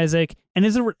 Oscar Isaac, and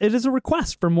it is a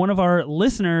request from one of our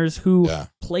listeners who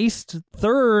placed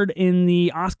third in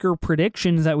the Oscar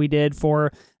predictions that we did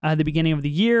for the beginning of the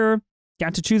year.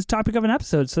 Got to choose the topic of an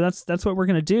episode, so that's what we're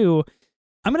gonna do.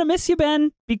 I'm going to miss you,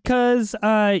 Ben, because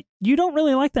you don't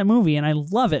really like that movie, and I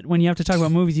love it when you have to talk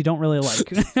about movies you don't really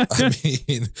like. I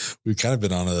mean, we've kind of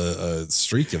been on a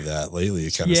streak of that lately,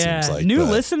 it kind of seems like. New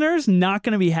listeners not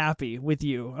going to be happy with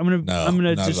you. I'm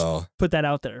gonna just put that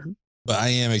out there. But I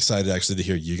am excited actually to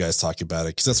hear you guys talk about it,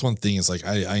 because that's one thing is like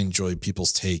I enjoy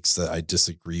people's takes that I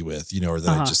disagree with, or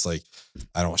that I just like,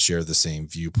 I don't share the same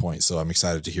viewpoint. So I'm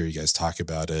excited to hear you guys talk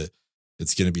about it.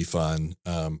 It's going to be fun.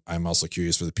 I'm also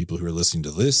curious for the people who are listening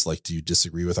to this. Like, do you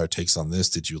disagree with our takes on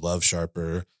this? Did you love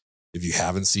Sharper? If you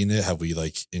haven't seen it, have we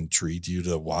like intrigued you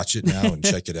to watch it now and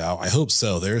check it out? I hope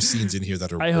so. There are scenes in here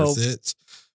that are worth it,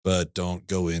 but don't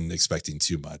go in expecting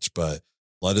too much. But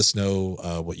let us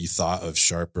know what you thought of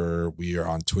Sharper. We are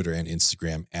on Twitter and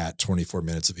Instagram at 24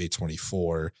 minutes of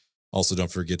A24. Also,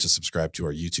 don't forget to subscribe to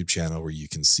our YouTube channel where you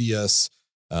can see us.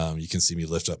 You can see me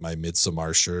lift up my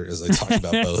Midsommar shirt as I talk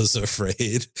about BEAU is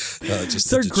Afraid. It's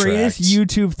their greatest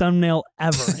YouTube thumbnail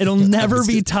ever. It'll never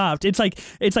be topped. It's like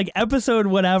episode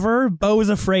whatever, BEAU is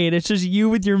Afraid. It's just you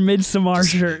with your Midsommar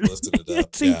shirt.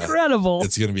 It's incredible.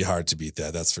 It's going to be hard to beat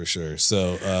that. That's for sure.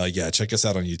 So check us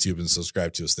out on YouTube and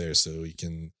subscribe to us there so you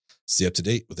can stay up to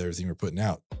date with everything we're putting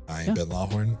out. I am Ben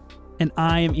Lawhorn. And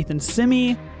I am Ethan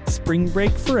Simi. Spring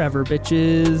break forever,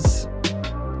 bitches.